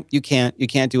 Nope, you can't. You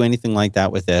can't do anything like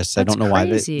that with this. That's I don't know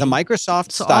crazy. why. The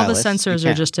Microsoft so stylus, all the sensors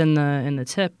are just in the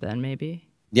tip, then maybe.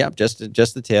 Yep, just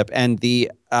the tip, and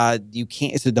you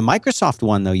can't. So the Microsoft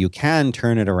one though, you can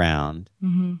turn it around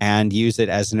and use it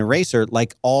as an eraser,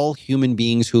 like all human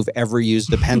beings who've ever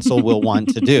used a pencil will want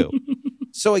to do.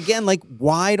 So again, like,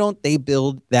 why don't they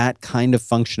build that kind of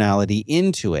functionality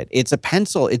into it? It's a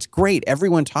pencil. It's great.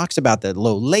 Everyone talks about the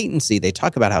low latency. They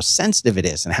talk about how sensitive it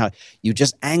is and how you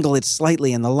just angle it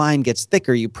slightly and the line gets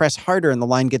thicker. You press harder and the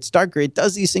line gets darker. It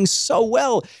does these things so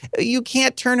well. You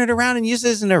can't turn it around and use it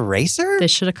as an eraser? They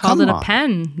should have called it a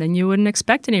pen. Then you wouldn't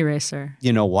expect an eraser.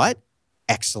 You know what?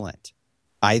 Excellent.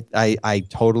 I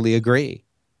totally agree.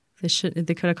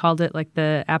 They could have called it like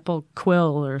the Apple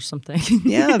Quill or something.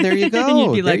 Yeah, there you go. And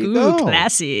you'd be like, ooh,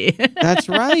 classy. That's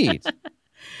right.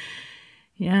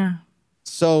 Yeah.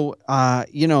 So,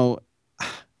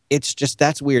 it's just,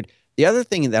 that's weird. The other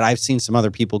thing that I've seen some other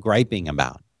people griping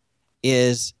about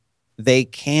is they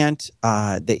can't,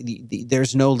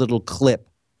 there's no little clip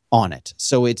on it.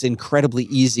 So it's incredibly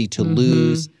easy to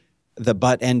lose. The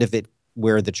butt end of it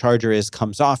where the charger is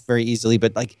comes off very easily.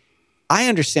 But like, I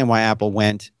understand why Apple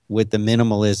went with the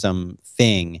minimalism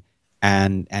thing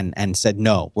and said,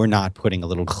 no, we're not putting a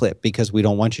little clip because we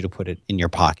don't want you to put it in your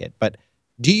pocket. But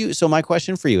so my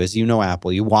question for you is,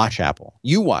 Apple, you watch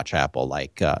Apple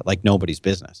like nobody's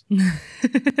business.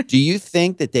 Do you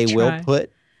think that they will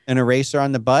put an eraser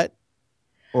on the butt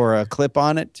or a clip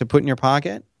on it to put in your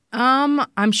pocket?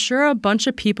 I'm sure a bunch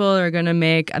of people are going to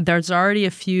make, there's already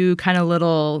a few kind of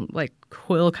little like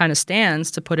quill kind of stands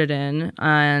to put it in.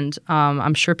 And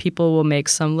I'm sure people will make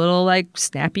some little like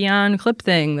snappy on clip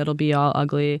thing that'll be all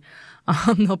ugly.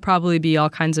 There'll probably be all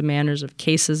kinds of manners of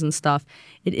cases and stuff.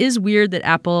 It is weird that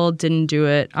Apple didn't do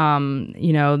it.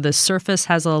 The Surface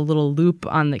has a little loop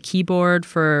on the keyboard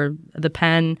for the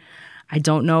pen. I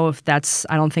don't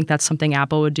think that's something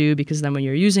Apple would do, because then when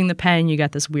you're using the pen, you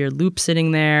got this weird loop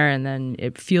sitting there, and then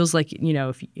it feels like,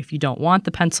 if you don't want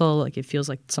the pencil, like it feels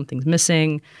like something's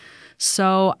missing.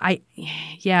 So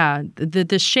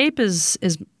the shape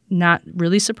is not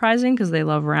really surprising because they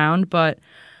love round, but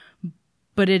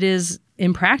it is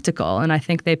impractical, and I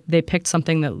think they picked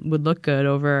something that would look good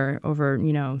over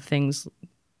things,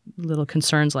 little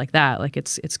concerns like that. Like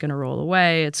it's going to roll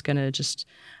away. It's going to just,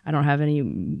 I don't have any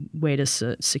way to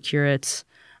secure it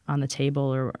on the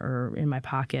table or in my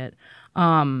pocket.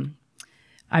 When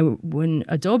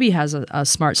Adobe has a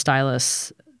smart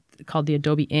stylus called the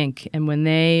Adobe Ink, and when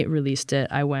they released it,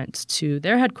 I went to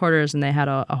their headquarters and they had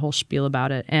a whole spiel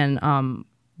about it. And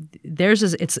theirs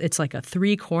is it's like a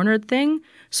 3-cornered thing,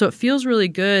 so it feels really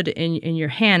good in your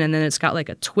hand, and then it's got like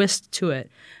a twist to it.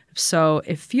 So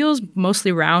it feels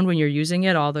mostly round when you're using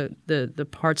it. All the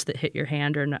parts that hit your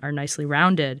hand are nicely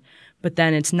rounded, but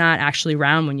then it's not actually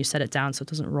round when you set it down, so it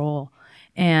doesn't roll.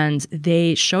 And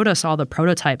they showed us all the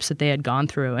prototypes that they had gone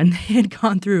through, and they had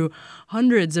gone through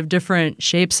hundreds of different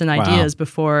shapes and ideas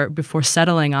before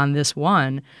settling on this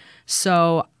one.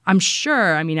 So I'm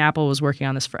sure, Apple was working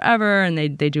on this forever, and they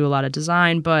do a lot of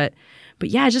design, but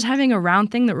yeah, just having a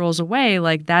round thing that rolls away,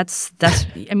 like that's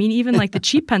even like the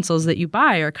cheap pencils that you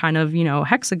buy are kind of,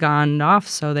 hexagoned off,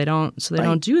 so they don't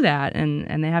do that,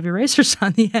 and they have erasers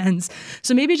on the ends.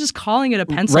 So maybe just calling it a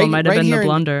pencil might have been the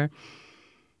blunder.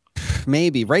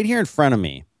 Maybe. Right here in front of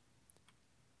me,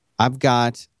 I've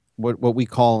got what we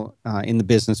call in the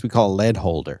business, we call a lead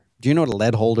holder. Do you know what a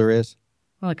lead holder is?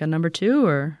 Like a number 2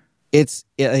 or? It's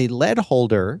a lead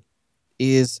holder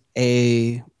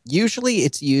usually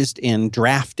it's used in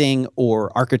drafting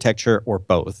or architecture or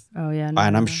both. Oh, yeah.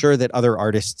 And I'm sure that other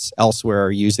artists elsewhere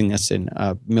are using this in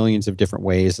millions of different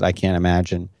ways that I can't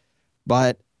imagine.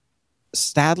 But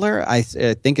Staedtler, I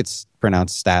think it's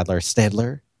pronounced Staedtler,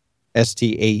 Staedtler.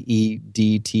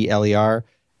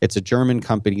 It's a German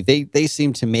company. They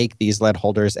seem to make these lead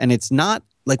holders, and it's not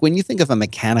like when you think of a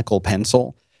mechanical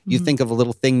pencil, you think of a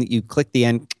little thing that you click the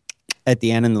end at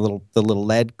the end, and the little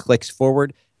lead clicks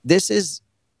forward. This is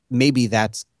maybe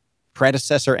that's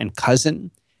predecessor and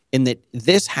cousin, in that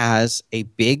this has a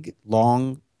big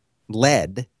long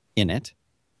lead in it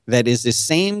that is the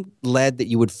same lead that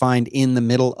you would find in the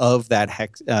middle of that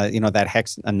hex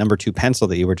number 2 pencil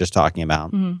that you were just talking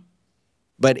about. Mm-hmm.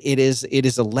 But it is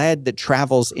a lead that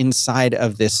travels inside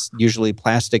of this usually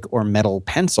plastic or metal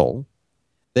pencil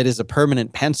that is a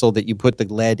permanent pencil that you put the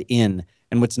lead in.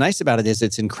 And what's nice about it is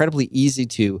it's incredibly easy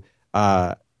to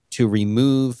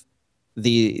remove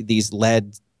these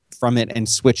lead from it and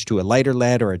switch to a lighter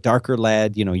lead or a darker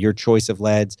lead, your choice of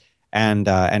leads,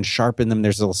 and sharpen them.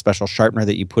 There's a little special sharpener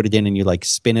that you put it in, and you like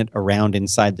spin it around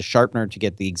inside the sharpener to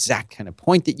get the exact kind of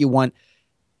point that you want.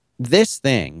 These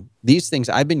things,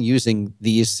 I've been using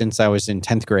these since I was in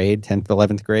 10th,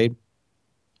 11th grade.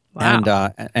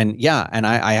 Wow. And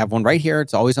I have one right here.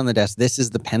 It's always on the desk. This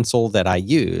is the pencil that I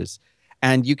use.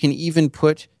 And you can even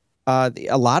put,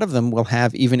 a lot of them will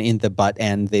have, even in the butt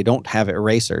end, they don't have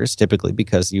erasers typically,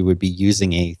 because you would be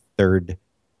using a third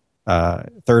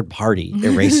party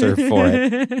eraser for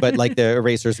it. But like the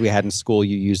erasers we had in school,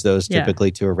 you use those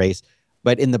typically to erase.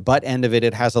 But in the butt end of it,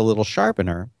 it has a little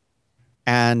sharpener.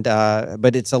 And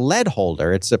but it's a lead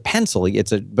holder. It's a pencil.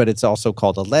 But it's also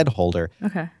called a lead holder.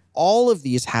 Okay. All of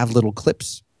these have little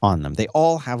clips on them. They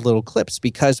all have little clips,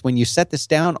 because when you set this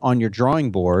down on your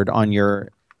drawing board, on your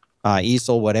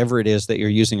easel, whatever it is that you're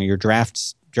using, or your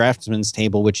draftsman's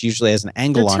table, which usually has an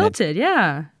angle on it. They're tilted,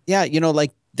 yeah. Yeah,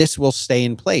 like this will stay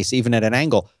in place even at an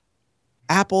angle.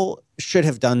 Apple should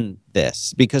have done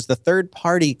this, because the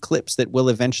third-party clips that will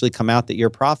eventually come out that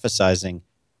you're prophesizing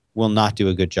will not do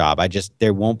a good job.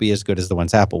 They won't be as good as the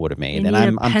ones Apple would have made. And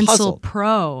I'm Pencil puzzled.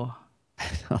 Pro.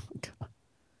 Oh, God.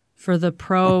 For the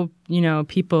pro,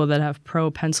 people that have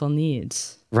pro pencil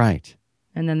needs. Right.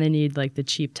 And then they need like the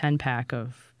cheap 10-pack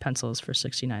of pencils for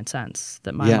 69 cents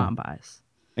that my mom buys.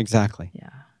 Exactly. Yeah.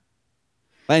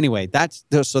 But anyway, that's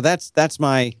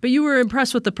my... But you were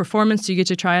impressed with the performance. Do you get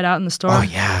to try it out in the store? Oh,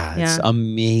 yeah. It's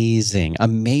amazing.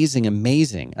 Amazing,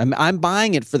 amazing. I'm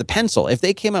buying it for the pencil. If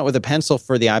they came out with a pencil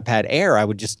for the iPad Air, I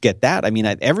would just get that.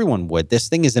 Everyone would. This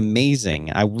thing is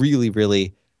amazing. I really,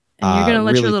 really And you're going to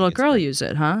let really your little think it's girl great. use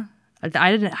it, huh?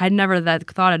 I'd never, that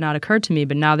thought had not occurred to me,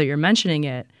 but now that you're mentioning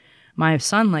it, my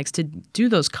son likes to do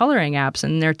those coloring apps,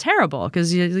 and they're terrible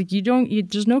because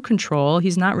there's no control.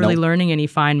 He's not really Nope. learning any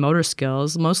fine motor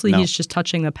skills. Mostly No. he's just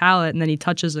touching the palette, and then he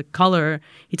touches a color,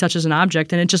 he touches an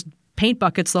object, and it just paint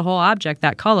buckets the whole object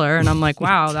that color. And I'm like,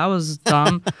 wow, that was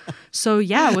dumb. So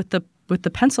yeah, with the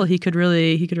pencil, he could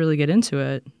really get into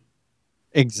it.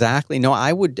 Exactly. No,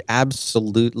 I would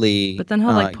absolutely. But then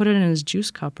he'll like put it in his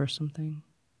juice cup or something.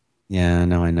 Yeah,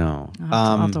 no, I know.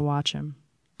 I'll have to watch him.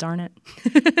 Darn it.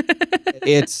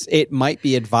 It might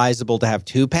be advisable to have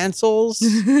two pencils,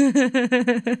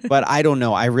 but I don't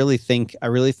know. I really think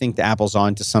the Apple's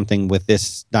on to something with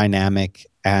this dynamic,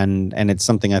 and it's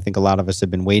something I think a lot of us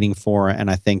have been waiting for, and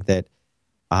I think that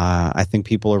I think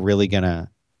people are really gonna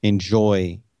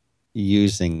enjoy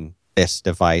using this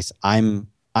device. I'm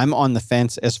on the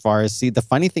fence as far as, see, the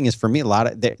funny thing is, for me, a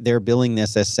lot of they're billing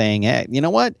this as saying, hey, you know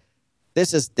what?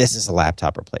 This is a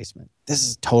laptop replacement. This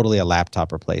is totally a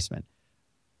laptop replacement.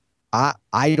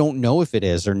 I don't know if it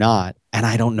is or not, and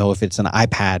I don't know if it's an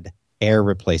iPad Air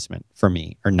replacement for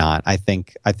me or not. I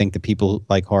think the people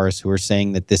like Horace who are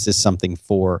saying that this is something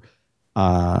for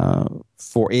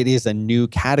it is a new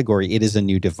category. It is a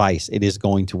new device. It is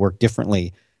going to work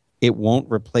differently. It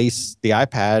won't replace the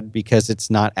iPad because it's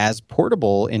not as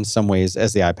portable in some ways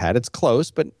as the iPad. It's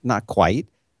close, but not quite.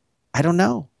 I don't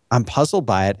know. I'm puzzled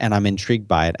by it and I'm intrigued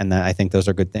by it. And I think those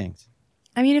are good things.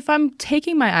 I mean, if I'm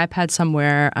taking my iPad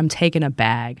somewhere, I'm taking a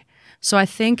bag. So I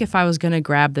think if I was going to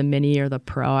grab the Mini or the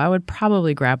Pro, I would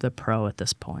probably grab the Pro at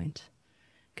this point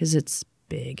because it's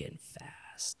big and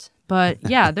fast. But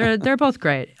yeah, they're both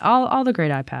great. All the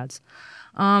great iPads.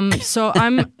 So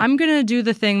I'm gonna do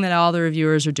the thing that all the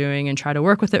reviewers are doing and try to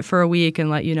work with it for a week and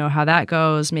let you know how that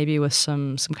goes, maybe with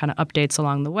some kind of updates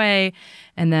along the way.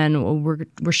 And then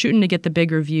we're shooting to get the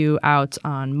big review out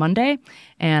on Monday.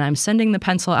 And I'm sending the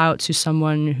pencil out to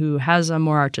someone who has a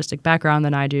more artistic background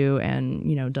than I do and,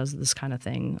 does this kind of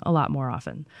thing a lot more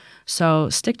often. So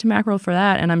stick to Macworld for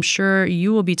that. And I'm sure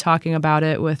you will be talking about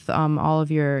it with all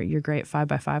of your great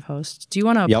 5x5 hosts. Do you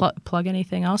want to plug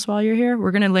anything else while you're here?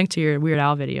 We're going to link to your Weird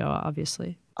Al video,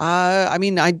 obviously. I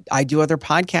mean, I do other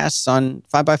podcasts on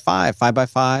 5x5,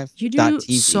 5x5. You do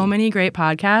so many great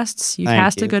podcasts. You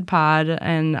cast a good pod,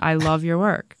 and I love your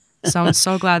work. So I'm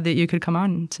so glad that you could come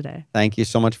on today. Thank you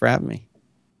so much for having me.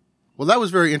 Well, that was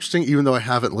very interesting, even though I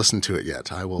haven't listened to it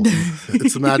yet. I will.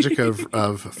 It's the magic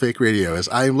of fake radio. Is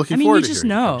I am looking forward to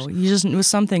hearing it. You just know. With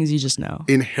some things, you just know.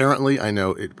 Inherently, I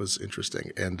know it was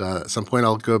interesting. And at some point,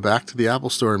 I'll go back to the Apple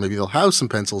Store, and maybe they'll have some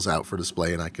pencils out for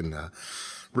display, and I can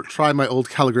try my old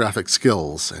calligraphic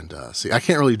skills and see. I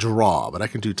can't really draw, but I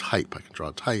can do type. I can draw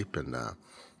type, and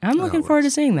I'm looking forward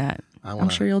to seeing that. I'm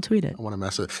sure you'll tweet it. I want to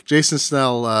mess with it. Jason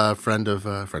Snell, friend of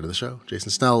the show.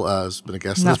 Jason Snell has been a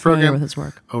guest in Not this program with his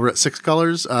work. over at Six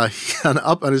Colors. On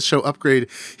his show Upgrade,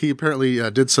 he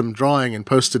apparently did some drawing and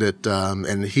posted it,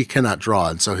 and he cannot draw,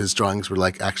 and so his drawings were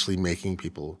like actually making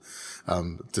people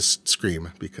just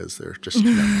scream because they're just,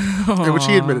 which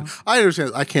he admitted. I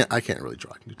understand. I can't really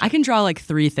draw. I can draw like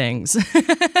 3 things.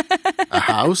 A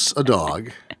house, a dog,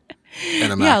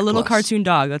 and a Mac Yeah, a little Plus. cartoon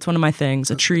dog. That's one of my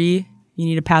things. A tree. You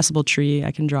need a passable tree.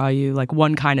 I can draw you like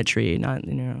one kind of tree, not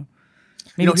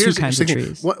maybe two kinds of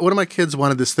trees. One of my kids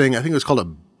wanted this thing. I think it was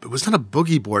called it was not a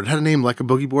boogie board. It had a name like a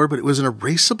boogie board, but it was an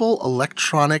erasable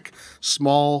electronic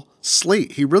small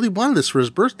slate. He really wanted this for his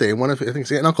birthday, and I think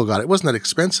his aunt and uncle got it. It wasn't that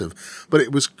expensive, but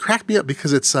it was cracked me up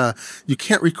because it's you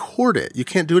can't record it. You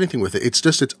can't do anything with it. It's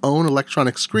just its own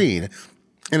electronic screen,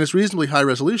 and it's reasonably high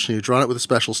resolution. You draw it with a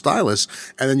special stylus,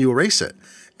 and then you erase it.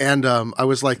 And I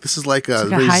was like, this is like a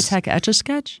high-tech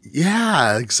Etch-a-Sketch?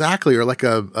 Yeah, exactly. Or like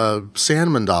a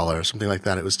Sandman dollar or something like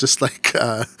that. It was just like,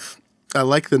 I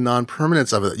like the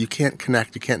non-permanence of it. You can't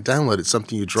connect, you can't download. It's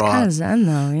something you draw. It's kind of zen,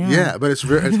 though, yeah. Yeah, but it's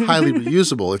highly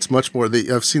reusable. It's much more,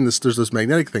 I've seen this, there's those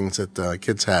magnetic things that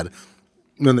kids had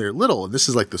when they were little. This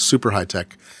is like the super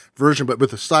high-tech version, but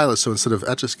with a stylus, so instead of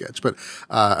Etch-a-Sketch. But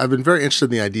I've been very interested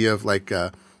in the idea of like,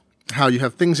 how you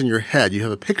have things in your head. You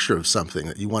have a picture of something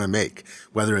that you want to make,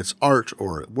 whether it's art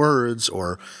or words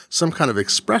or some kind of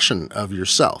expression of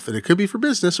yourself. And it could be for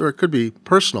business or it could be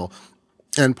personal.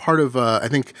 And part of, I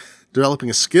think, developing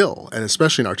a skill, and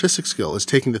especially an artistic skill, is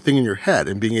taking the thing in your head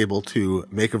and being able to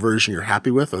make a version you're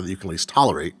happy with or that you can at least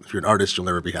tolerate. If you're an artist, you'll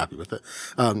never be happy with it.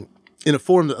 In a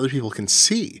form that other people can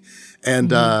see.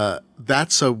 And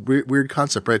that's a weird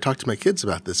concept, right? I talk to my kids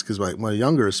about this because my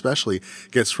younger especially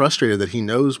gets frustrated that he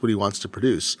knows what he wants to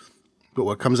produce, but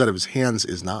what comes out of his hands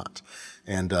is not.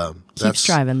 And keep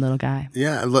striving, little guy.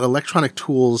 Yeah, electronic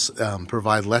tools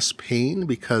provide less pain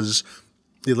because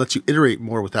it lets you iterate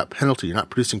more without penalty. You're not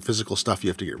producing physical stuff you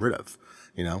have to get rid of,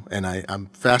 and I'm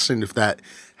fascinated if that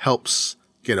helps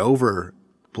get over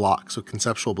blocks or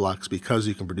conceptual blocks, because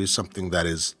you can produce something that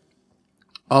is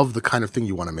of the kind of thing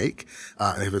you want to make.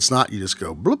 And if it's not, you just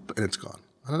go bloop and it's gone.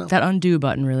 I don't know. That undo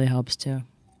button really helps too.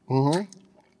 Well,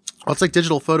 it's like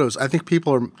digital photos. I think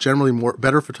people are generally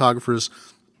better photographers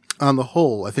on the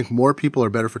whole. I think more people are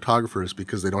better photographers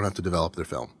because they don't have to develop their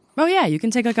film. Oh yeah, you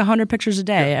can take like 100 pictures a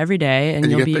day every day, and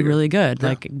you'll be bigger. really good,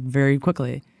 like very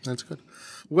quickly. That's good.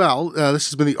 Well, this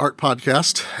has been the Art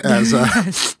Podcast.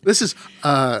 As this is,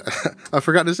 I've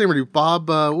forgotten his name already. Bob,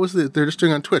 what was it? They're just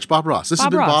doing on Twitch. Bob Ross. This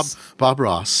Bob has been Ross. Bob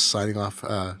Ross signing off.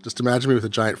 Just imagine me with a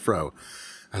giant fro.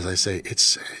 As I say,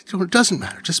 it doesn't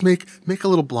matter. Just make a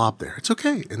little blob there. It's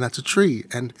okay, and that's a tree.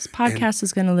 And This podcast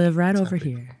is going to live right over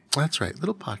here. That's right,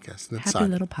 little podcast. Happy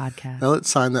little podcast. Now let's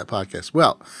sign that podcast.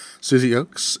 Well, Susie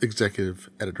Oakes, executive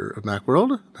editor of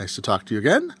Macworld. Nice to talk to you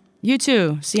again. You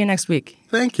too. See you next week.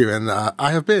 Thank you. And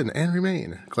I have been and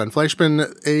remain Glenn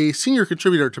Fleischman, a senior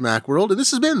contributor to Macworld. And this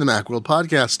has been the Macworld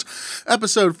Podcast,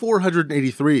 episode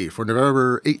 483 for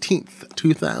November 18th,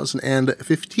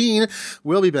 2015.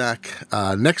 We'll be back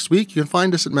next week. You can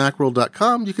find us at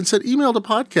macworld.com. You can send email to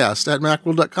podcast at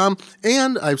macworld.com.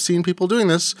 And I've seen people doing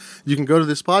this. You can go to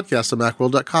this podcast at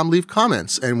macworld.com, leave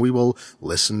comments, and we will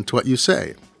listen to what you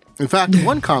say. In fact,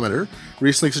 one commenter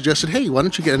recently suggested, hey, why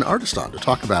don't you get an artist on to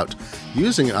talk about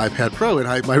using an iPad Pro? And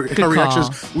my reaction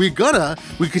is, we need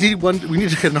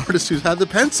to get an artist who's had the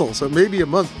pencil. So maybe a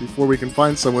month before we can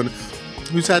find someone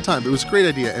who's had time. But it was a great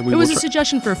idea. And it was a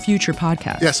suggestion for a future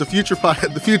podcast. Yes, in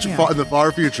the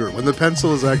far future, when the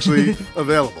pencil is actually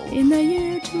available. In the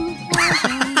year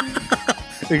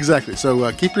 2000. Exactly.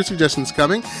 So keep your suggestions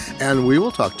coming, and we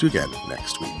will talk to you again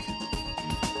next week.